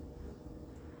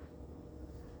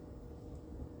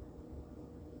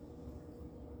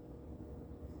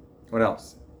 What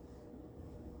else?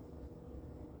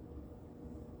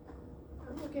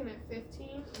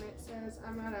 says,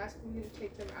 I'm not asking you to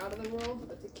take them out of the world,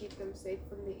 but to keep them safe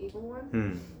from the evil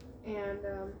one. And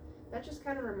that just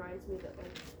kind of reminds me that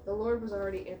like the Lord was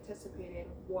already anticipating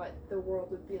what the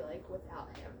world would be like without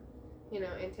him. You know,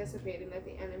 anticipating that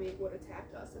the enemy would attack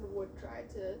us and would try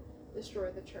to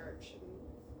destroy the church and,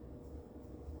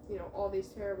 you know, all these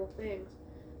terrible things.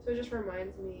 So it just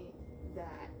reminds me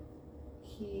that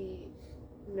he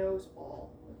knows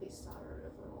all, that he's sovereign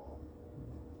over all.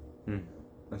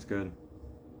 That's good.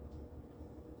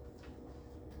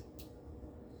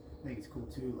 I think it's cool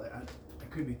too. Like I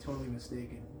could be totally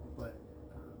mistaken, but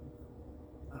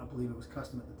I don't believe it was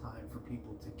custom at the time for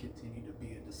people to continue to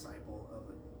be a disciple of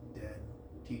a dead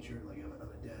teacher, like of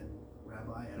a dead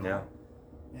rabbi at all.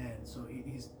 And so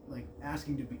he's like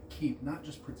asking to keep, not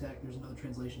just protect. There's another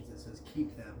translation that says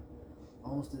keep them,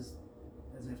 almost as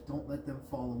if don't let them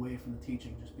fall away from the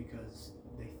teaching just because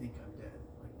they think I'm dead.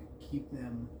 Like keep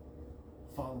them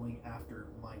following after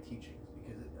my teachings,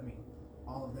 because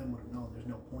all of them would have known there's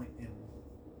no point in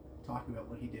talking about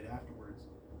what he did afterwards.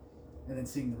 And then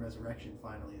seeing the resurrection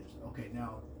finally,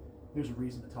 now there's a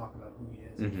reason to talk about who he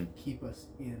is and keep us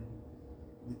in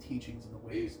the teachings and the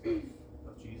ways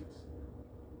of Jesus.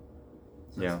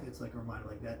 So it's like a reminder,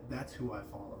 like that's who I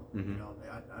follow. You know,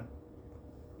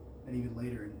 and even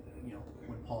later, you know,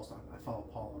 when Paul's talking, I follow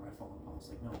Paul or I follow Paul. It's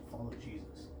like, no, follow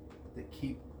Jesus. That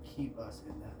keep us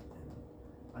in that.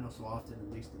 And I know so often,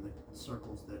 at least in the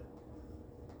circles that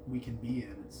we can be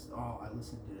in, it's I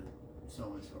listen to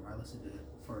so and so, or I listen to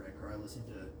Furtick, or I listen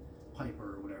to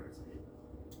Piper, or whatever. It's like,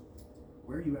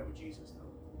 where are you at with Jesus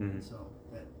though? And so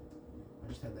that I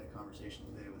just had that conversation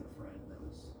today with a friend that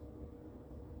was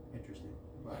interesting.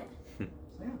 But so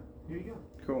yeah, here you go.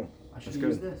 Cool. I should That's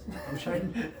use good. this. I wish I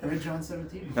had read John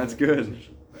 17. That's good. I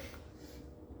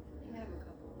have a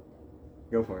couple of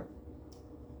them. Go for it.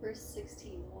 Verse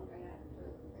 16, the one right after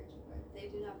the virgin birth. They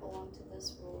do not belong to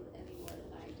this world any more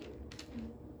than I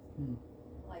do.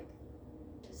 Like,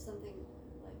 there's something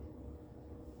like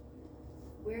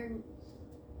where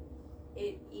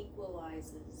it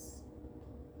equalizes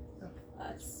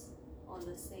us on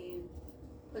the same,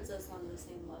 puts us on the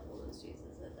same level as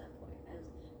Jesus at that point.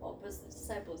 Puts the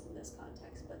disciples in this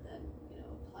context, but then, you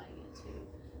know, applying it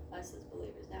to us as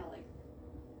believers now. Like,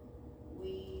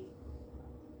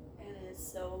 and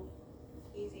it's so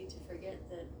easy to forget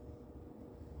that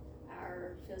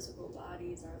our physical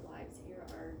bodies, our lives here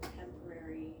are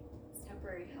temporary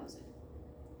housing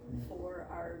for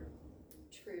our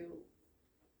true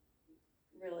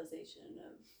realization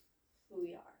of who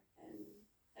we are and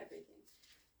everything.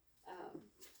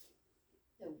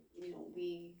 You know,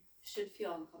 we should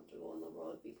feel uncomfortable in the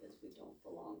world because we don't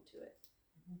belong to it.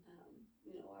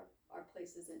 You know, our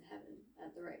place is in heaven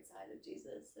at the right side of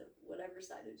Jesus, at whatever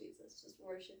side of Jesus, just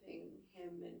worshiping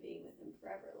him and being with him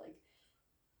forever. Like,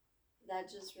 that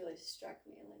just really struck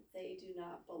me. Like, they do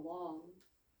not belong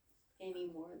any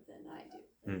more than I do.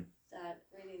 Like, that,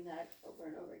 reading that over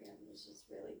and over again was just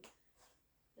really,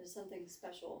 there's something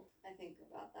special, I think,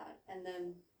 about that. And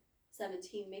then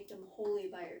 17, make them holy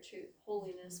by your truth.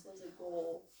 Holiness was a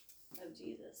goal of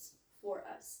Jesus for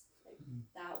us. Like,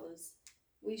 that was,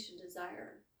 we should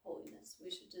desire holiness.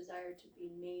 We should desire to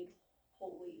be made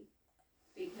holy,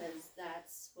 because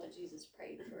that's what Jesus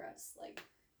prayed for us. Like,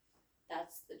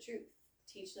 that's the truth.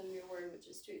 Teach them your word, which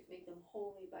is truth. Make them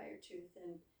holy by your truth.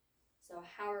 And so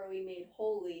how are we made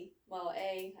holy? Well,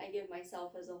 I give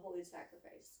myself as a holy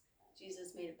sacrifice.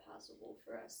 Jesus made it possible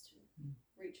for us to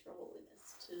reach for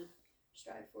holiness, to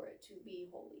strive for it, to be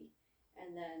holy.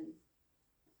 And then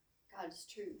God's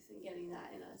truth and getting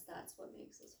that in us, that's what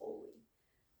makes us holy.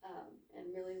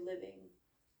 And really living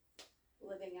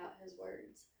out his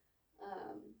words.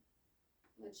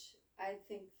 Which I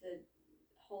think that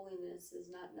holiness is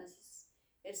not necessary.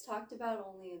 It's talked about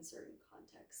only in certain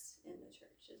contexts in the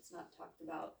church. It's not talked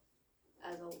about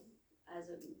as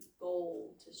a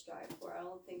goal to strive for. I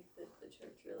don't think that the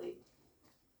church really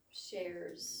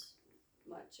shares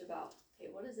much about, okay,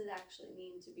 what does it actually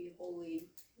mean to be holy?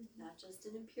 Not just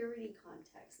in a purity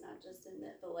context, not just in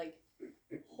that, but like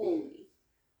holy.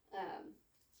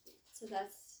 So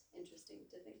that's interesting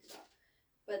to think about.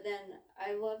 But then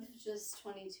I love just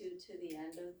 22 to the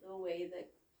end of the way that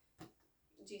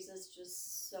Jesus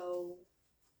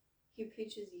he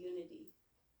preaches unity.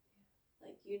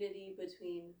 Like unity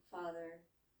between Father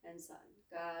and Son,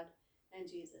 God and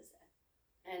Jesus.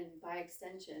 And by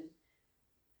extension,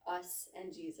 us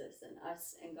and Jesus and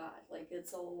us and God. Like,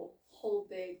 it's a whole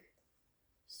big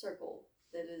circle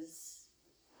that is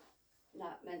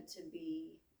not meant to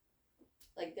be,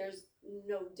 like, there's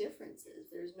no differences.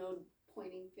 There's no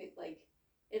pointing, like,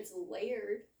 it's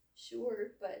layered,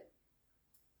 sure, but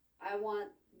I want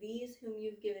these whom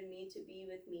you've given me to be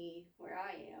with me where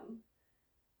I am,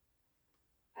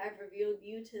 I've revealed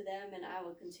you to them, and I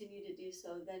will continue to do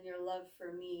so. Then your love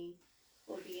for me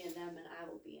will be in them, and I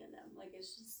will be in them. Like,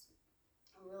 it's just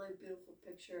a really beautiful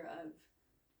picture of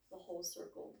the whole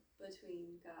circle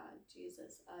between God,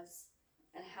 Jesus, us,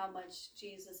 and how much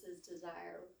Jesus's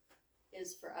desire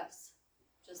is for us,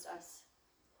 just us.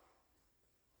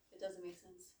 It doesn't make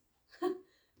sense,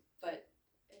 but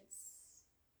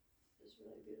it's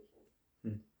really beautiful.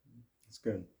 That's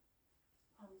good.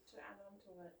 To add on to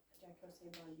what Jack was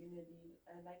saying about unity,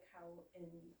 I like how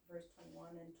in verse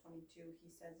 21 and 22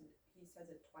 he says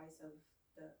it twice of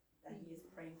that he is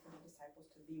praying for the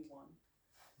disciples to be one.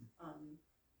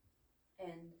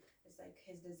 And it's like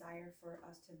his desire for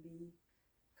us to be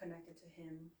connected to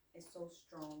him is so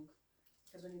strong,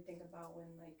 because when you think about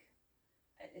when, like,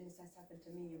 and this has happened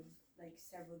to me, like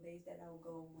several days that I'll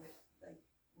go with like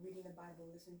reading the Bible,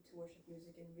 listening to worship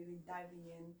music, and really diving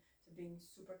in to being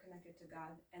super connected to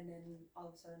God, and then all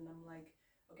of a sudden I'm like,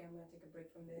 okay, I'm gonna take a break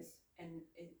from this, and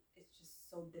it's just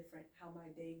so different how my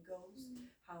day goes,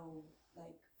 how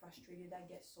like frustrated I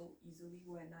get so easily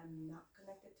when I'm not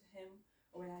connected to him,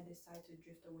 or when I decide to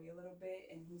drift away a little bit,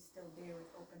 and he's still there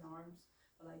with open arms.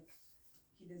 But like,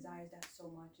 he desires that so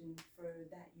much, and for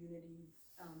that unity,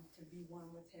 to be one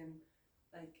with him,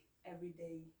 like every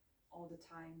day, all the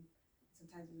time.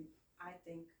 Sometimes I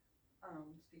think,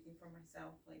 speaking for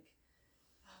myself, like,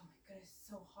 oh my goodness, it's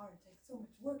so hard, it's like so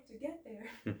much work to get there.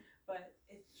 But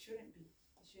it shouldn't be.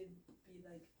 It should be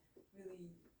like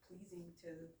really pleasing to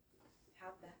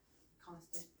have that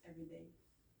constant every day.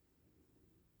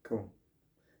 Cool.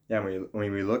 Yeah,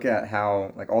 when we look at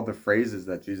how, like, all the phrases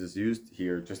that Jesus used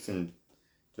here, just in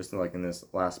like in this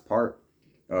last part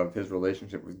of his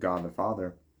relationship with God the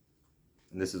Father,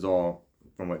 and this is all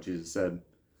from what Jesus said.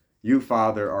 You,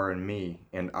 Father, are in me,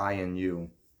 and I in you.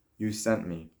 You sent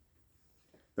me.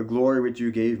 The glory which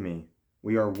you gave me,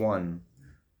 we are one.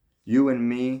 You and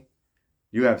me,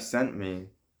 you have sent me.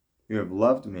 You have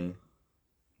loved me.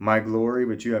 My glory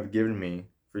which you have given me,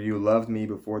 for you loved me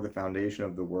before the foundation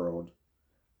of the world.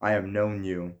 I have known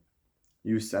you.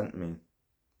 You sent me.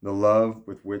 The love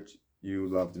with which you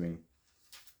loved me.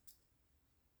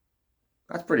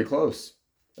 That's pretty close.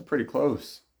 They're pretty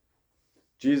close.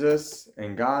 Jesus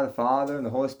and God the Father and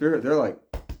the Holy Spirit, they're like,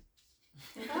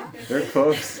 they're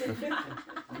close.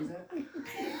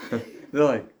 They're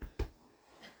like,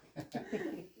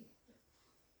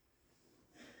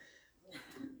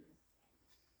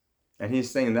 and he's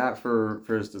saying that for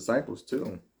his disciples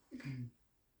too.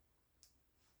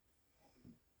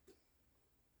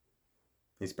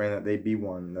 He's praying that they be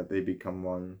one, that they become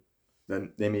one,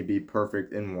 that they may be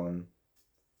perfect in one.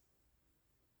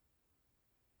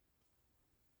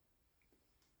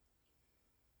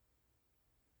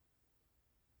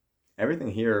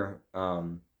 Everything here,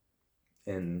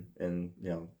 in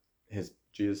his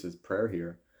Jesus' prayer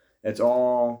here, it's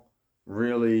all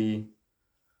really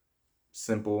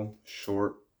simple,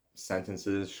 short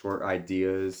sentences, short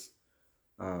ideas,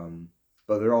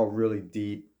 but they're all really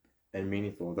deep and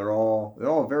meaningful. They're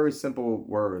all very simple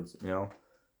words.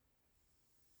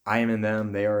 I am in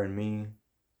them, they are in me.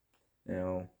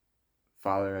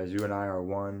 Father, as you and I are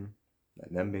one,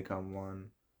 let them become one.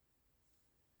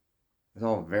 It's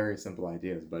all very simple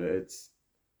ideas, but it's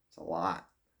a lot.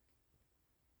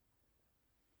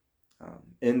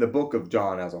 In the book of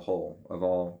John as a whole, of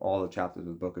all the chapters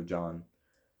of the book of John,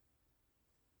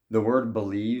 the word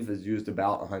believe is used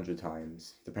about 100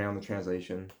 times. Depending on the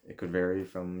translation, it could vary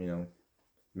from,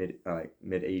 mid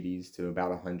 80s to about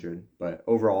 100, but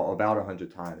overall about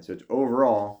 100 times. So it's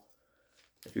overall,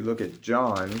 if you look at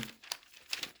John,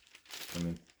 let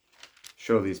me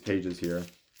show these pages here.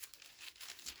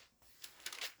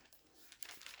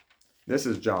 This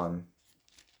is John.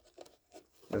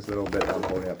 This little bit I'm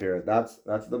holding up here, that's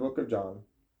the book of John.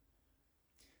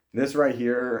 This right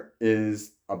here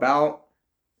is about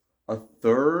a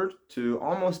third to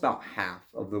almost about half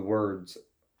of the words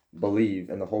believe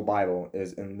in the whole Bible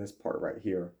is in this part right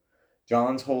here.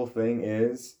 John's whole thing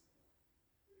is,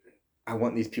 I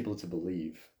want these people to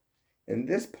believe. In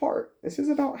this part, this is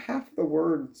about half the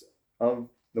words of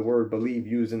the word believe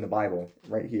used in the Bible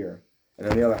right here. And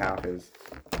then the other half is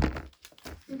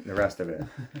the rest of it.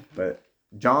 But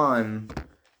John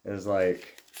is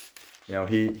like,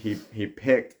 he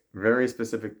picked very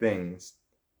specific things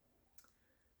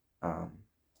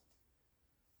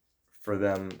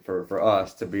for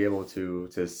us to be able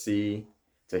to see,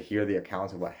 to hear the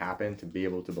accounts of what happened, to be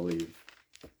able to believe.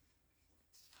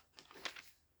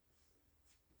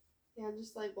 Yeah,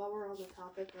 just like while we're on the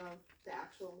topic of the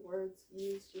actual words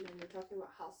used, you're talking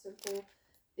about how simple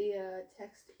the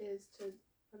text is to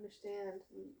understand,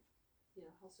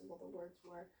 how simple the words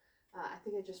were. I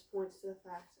think it just points to the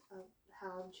fact of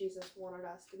how Jesus wanted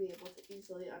us to be able to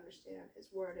easily understand his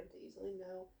word and to easily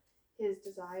know his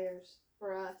desires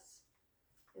for us,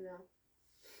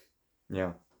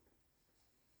 Yeah.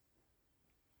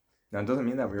 Now, it doesn't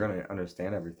mean that we're going to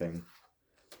understand everything,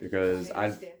 because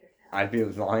I'd be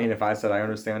lying if I said I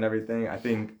understand everything. I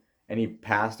think any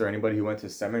pastor, anybody who went to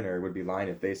seminary would be lying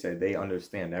if they said they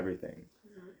understand everything.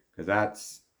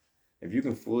 Because if you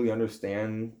can fully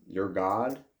understand your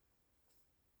God,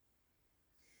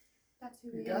 That's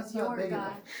who he God's is, not your big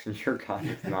God. your God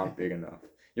is not big enough.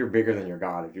 You're bigger than your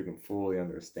God if you can fully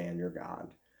understand your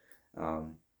God.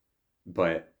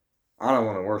 But I don't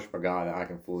want to worship a God that I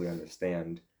can fully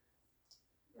understand,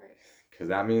 Right. because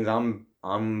that means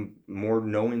I'm more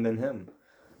knowing than him.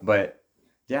 But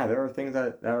yeah, there are things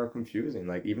that are confusing.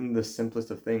 Like even the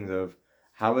simplest of things of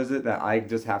how is it that I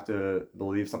just have to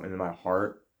believe something in my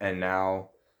heart and now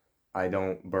I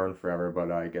don't burn forever,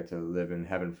 but I get to live in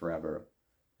heaven forever.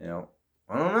 I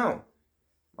don't know.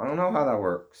 I don't know how that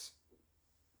works.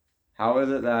 How is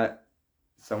it that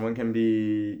someone can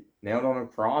be nailed on a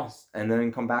cross and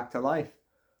then come back to life?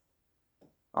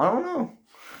 I don't know.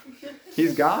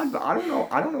 He's God, but I don't know.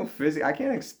 I don't know physics. I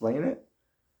can't explain it.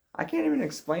 I can't even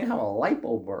explain how a light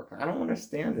bulb works. I don't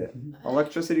understand it.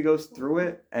 Electricity goes through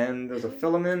it, and there's a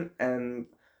filament,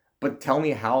 but tell me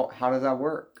how does that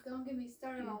work? Don't get me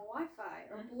started on Wi-Fi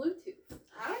or Bluetooth.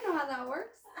 I don't know how that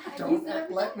works. Don't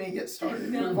let me get started.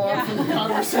 No. Move on from the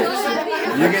conversation.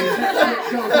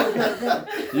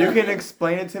 You can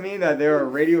explain it to me that there are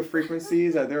radio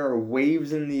frequencies, that there are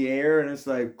waves in the air, and it's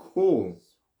like, cool.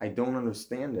 I don't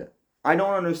understand it. I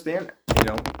don't understand it.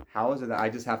 How is it that I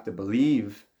just have to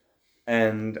believe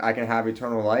and I can have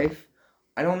eternal life?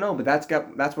 I don't know, but that's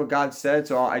what God said,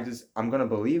 so I'm gonna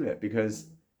believe it because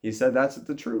he said that's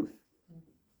the truth.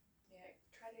 Yeah,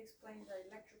 try to explain the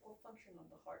electrical function of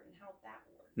the heart and how that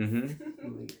works.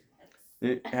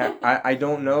 I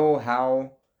don't know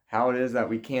how it is that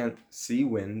we can't see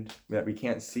wind, that we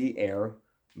can't see air,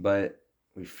 but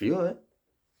we feel it.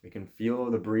 We can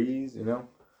feel the breeze,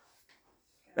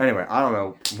 Anyway, I don't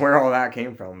know where all that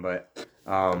came from, but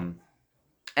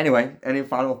anyway, any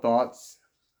final thoughts,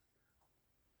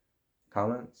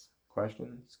 comments,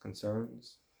 questions,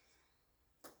 concerns?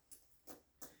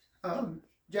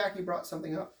 Jackie brought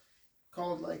something up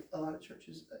called, like, a lot of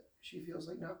churches that she feels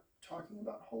like not talking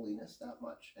about holiness that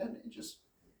much, and it just,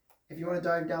 if you want to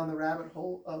dive down the rabbit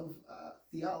hole of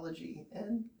theology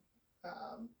and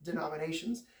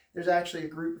denominations, there's actually a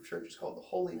group of churches called the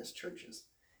Holiness Churches.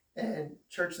 And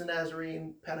Church of the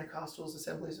Nazarene, Pentecostals,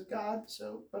 Assemblies of God,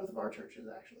 so both of our churches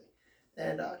actually,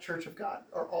 and Church of God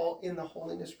are all in the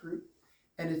holiness group.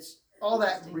 And it's all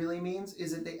that really means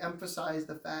is that they emphasize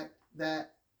the fact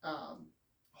that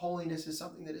holiness is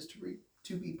something that is to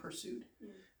be pursued,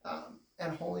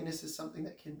 and holiness is something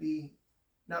that can be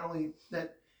not only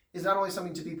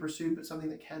something to be pursued, but something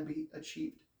that can be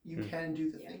achieved. You can do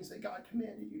the things that God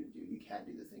commanded you to do. You can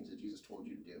do the things that Jesus told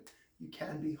you to do. You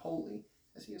can be holy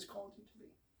as he has called you to be.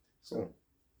 So,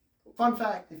 fun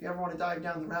fact, if you ever want to dive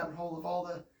down the rabbit hole of all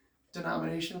the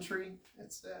denomination tree,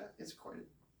 it's quite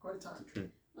a time.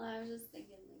 Well, I was just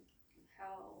thinking,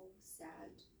 how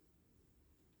sad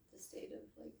the state of,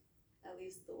 at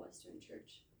least the Western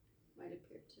Church might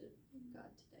appear to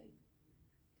God today.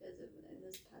 Because in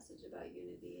this passage about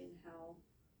unity and how,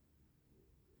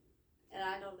 and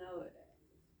I don't know,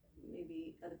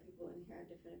 maybe other people in here have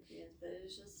different opinions, but it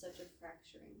is just such a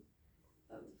fracturing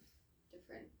of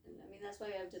different, and I mean that's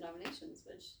why we have denominations,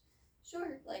 which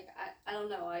sure, I don't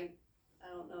know, I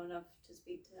don't know enough to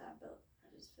speak to that, but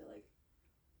I just feel like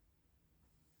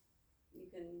you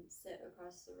can sit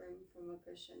across the room from a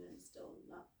Christian and still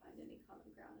not find any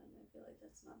common ground, and I feel like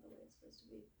that's not the way it's supposed to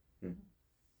be.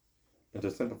 And to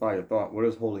simplify your thought, what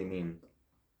does holy mean?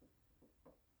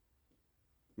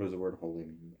 What does the word holy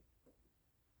mean?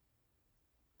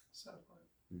 Set apart.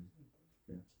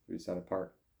 Yeah, to be set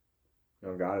apart.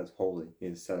 God is holy. He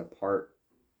is set apart.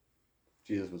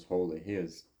 Jesus was holy. He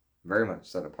is very much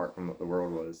set apart from what the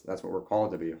world was. That's what we're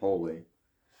called to be, holy.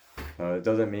 It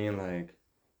doesn't mean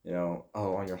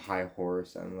on your high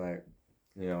horse and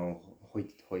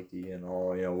hoity-toity and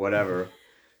all, whatever.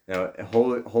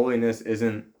 Holiness it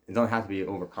doesn't have to be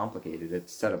overcomplicated.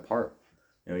 It's set apart.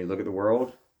 You look at the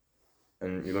world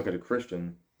and you look at a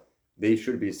Christian, they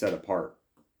should be set apart.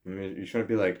 I mean, you shouldn't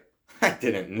be like, I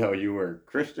didn't know you were a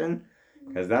Christian.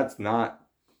 Because that's not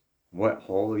what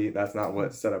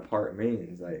set apart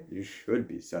means. You should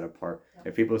be set apart.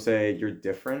 If people say you're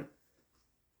different,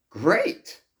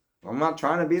 great. I'm not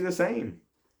trying to be the same.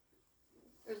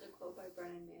 There's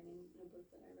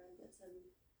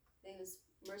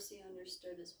mercy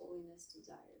understood as holiness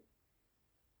desired.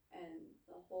 And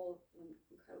the whole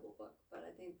incredible book, but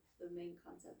I think the main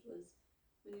concept was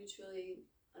when you truly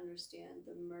understand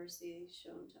the mercy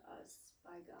shown to us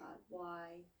by God,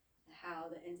 why, how,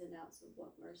 the ins and outs of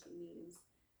what mercy means,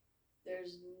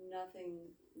 there's nothing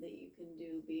that you can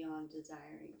do beyond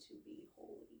desiring to be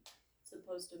holy. It's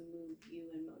supposed to move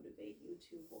you and motivate you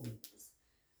to holiness.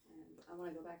 And I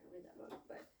want to go back and read that book,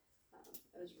 but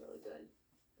it was really good.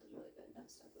 It was really good. That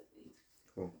stuck with me.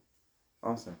 Cool.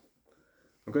 Awesome.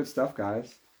 Well, good stuff,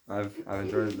 guys. I've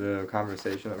enjoyed the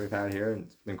conversation that we've had here, and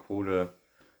it's been cool to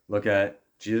look at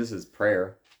Jesus'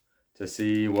 prayer, to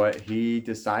see what he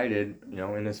decided,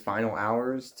 in his final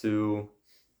hours to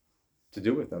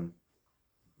do with them.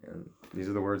 And these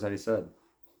are the words that he said.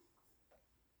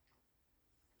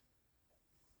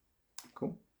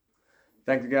 Cool.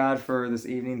 Thank you, God, for this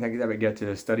evening. Thank you that we get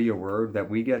to study your word, that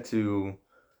we get to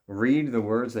read the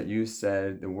words that you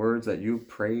said, the words that you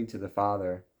prayed to the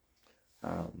Father.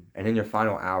 And in your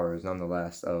final hours,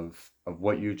 nonetheless, of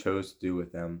what you chose to do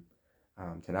with them,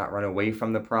 to not run away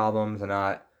from the problem, to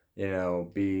not,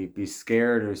 be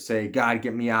scared or say, God,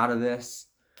 get me out of this,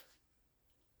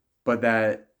 but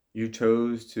that you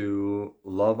chose to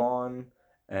love on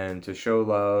and to show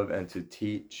love and to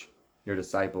teach your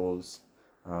disciples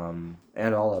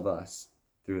and all of us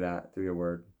through your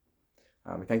word.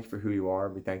 We thank you for who you are.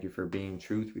 We thank you for being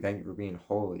truth. We thank you for being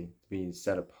holy, to be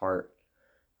set apart.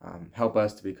 Help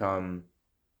us to become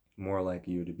more like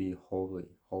you, to be holy,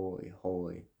 holy,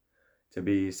 holy, to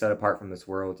be set apart from this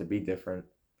world, to be different.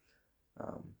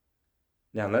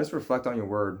 And let us reflect on your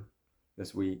word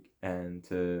this week, and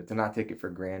to not take it for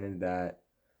granted that,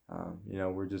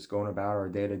 we're just going about our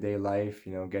day-to-day life,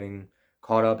 getting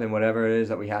caught up in whatever it is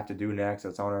that we have to do next,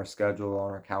 that's on our schedule,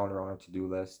 on our calendar, on our to-do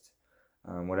list,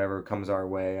 whatever comes our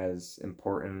way as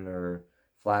important or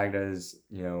flagged as,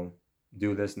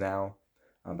 do this now.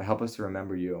 But help us to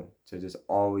remember you, to just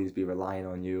always be relying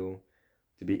on you,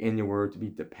 to be in your word, to be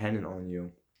dependent on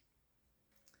you,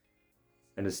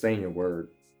 and to stay in your word,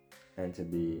 and to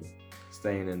be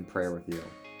staying in prayer with you.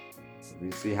 We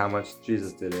see how much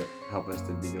Jesus did it. Help us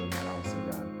to be doing that also,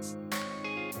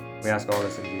 God. We ask all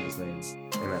this in Jesus' name.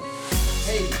 Amen.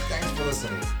 Hey, thanks for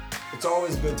listening. It's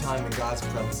always a good time when God's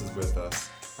presence is with us.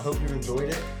 I hope you enjoyed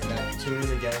it, and that you tune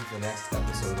in again for the next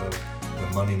episode of the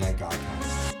Monday Night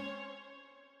Godcast.